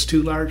 And if it's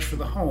too large for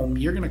the home,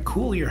 you're going to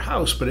cool your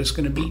house, but it's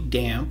going to be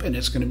damp and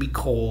it's going to be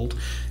cold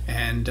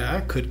and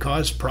could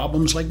cause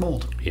problems like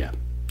mold. Yeah.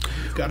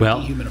 You've got to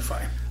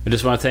dehumidify. I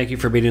just want to thank you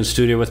for being in the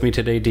studio with me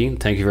today, Dean.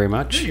 Thank you very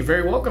much. You're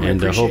very welcome.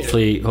 And I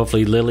appreciate it.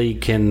 hopefully Lily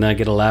can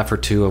get a laugh or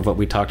two of what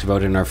we talked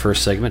about in our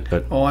first segment.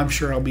 But I'm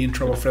sure I'll be in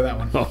trouble for that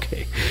one.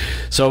 Okay.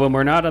 So when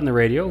we're not on the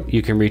radio,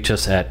 you can reach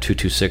us at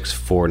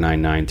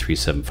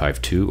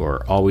 226-499-3752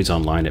 or always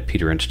online at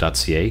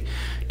peterinch.ca.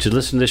 To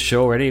listen to this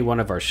show or any one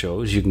of our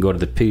shows, you can go to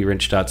the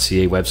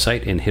peterinch.ca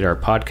website and hit our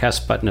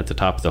podcast button at the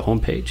top of the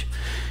homepage.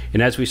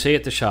 And as we say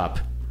at the shop,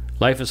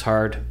 life is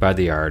hard by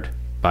the yard.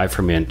 Buy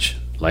from Inch.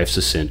 Life's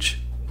a cinch.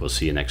 We'll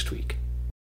see you next week.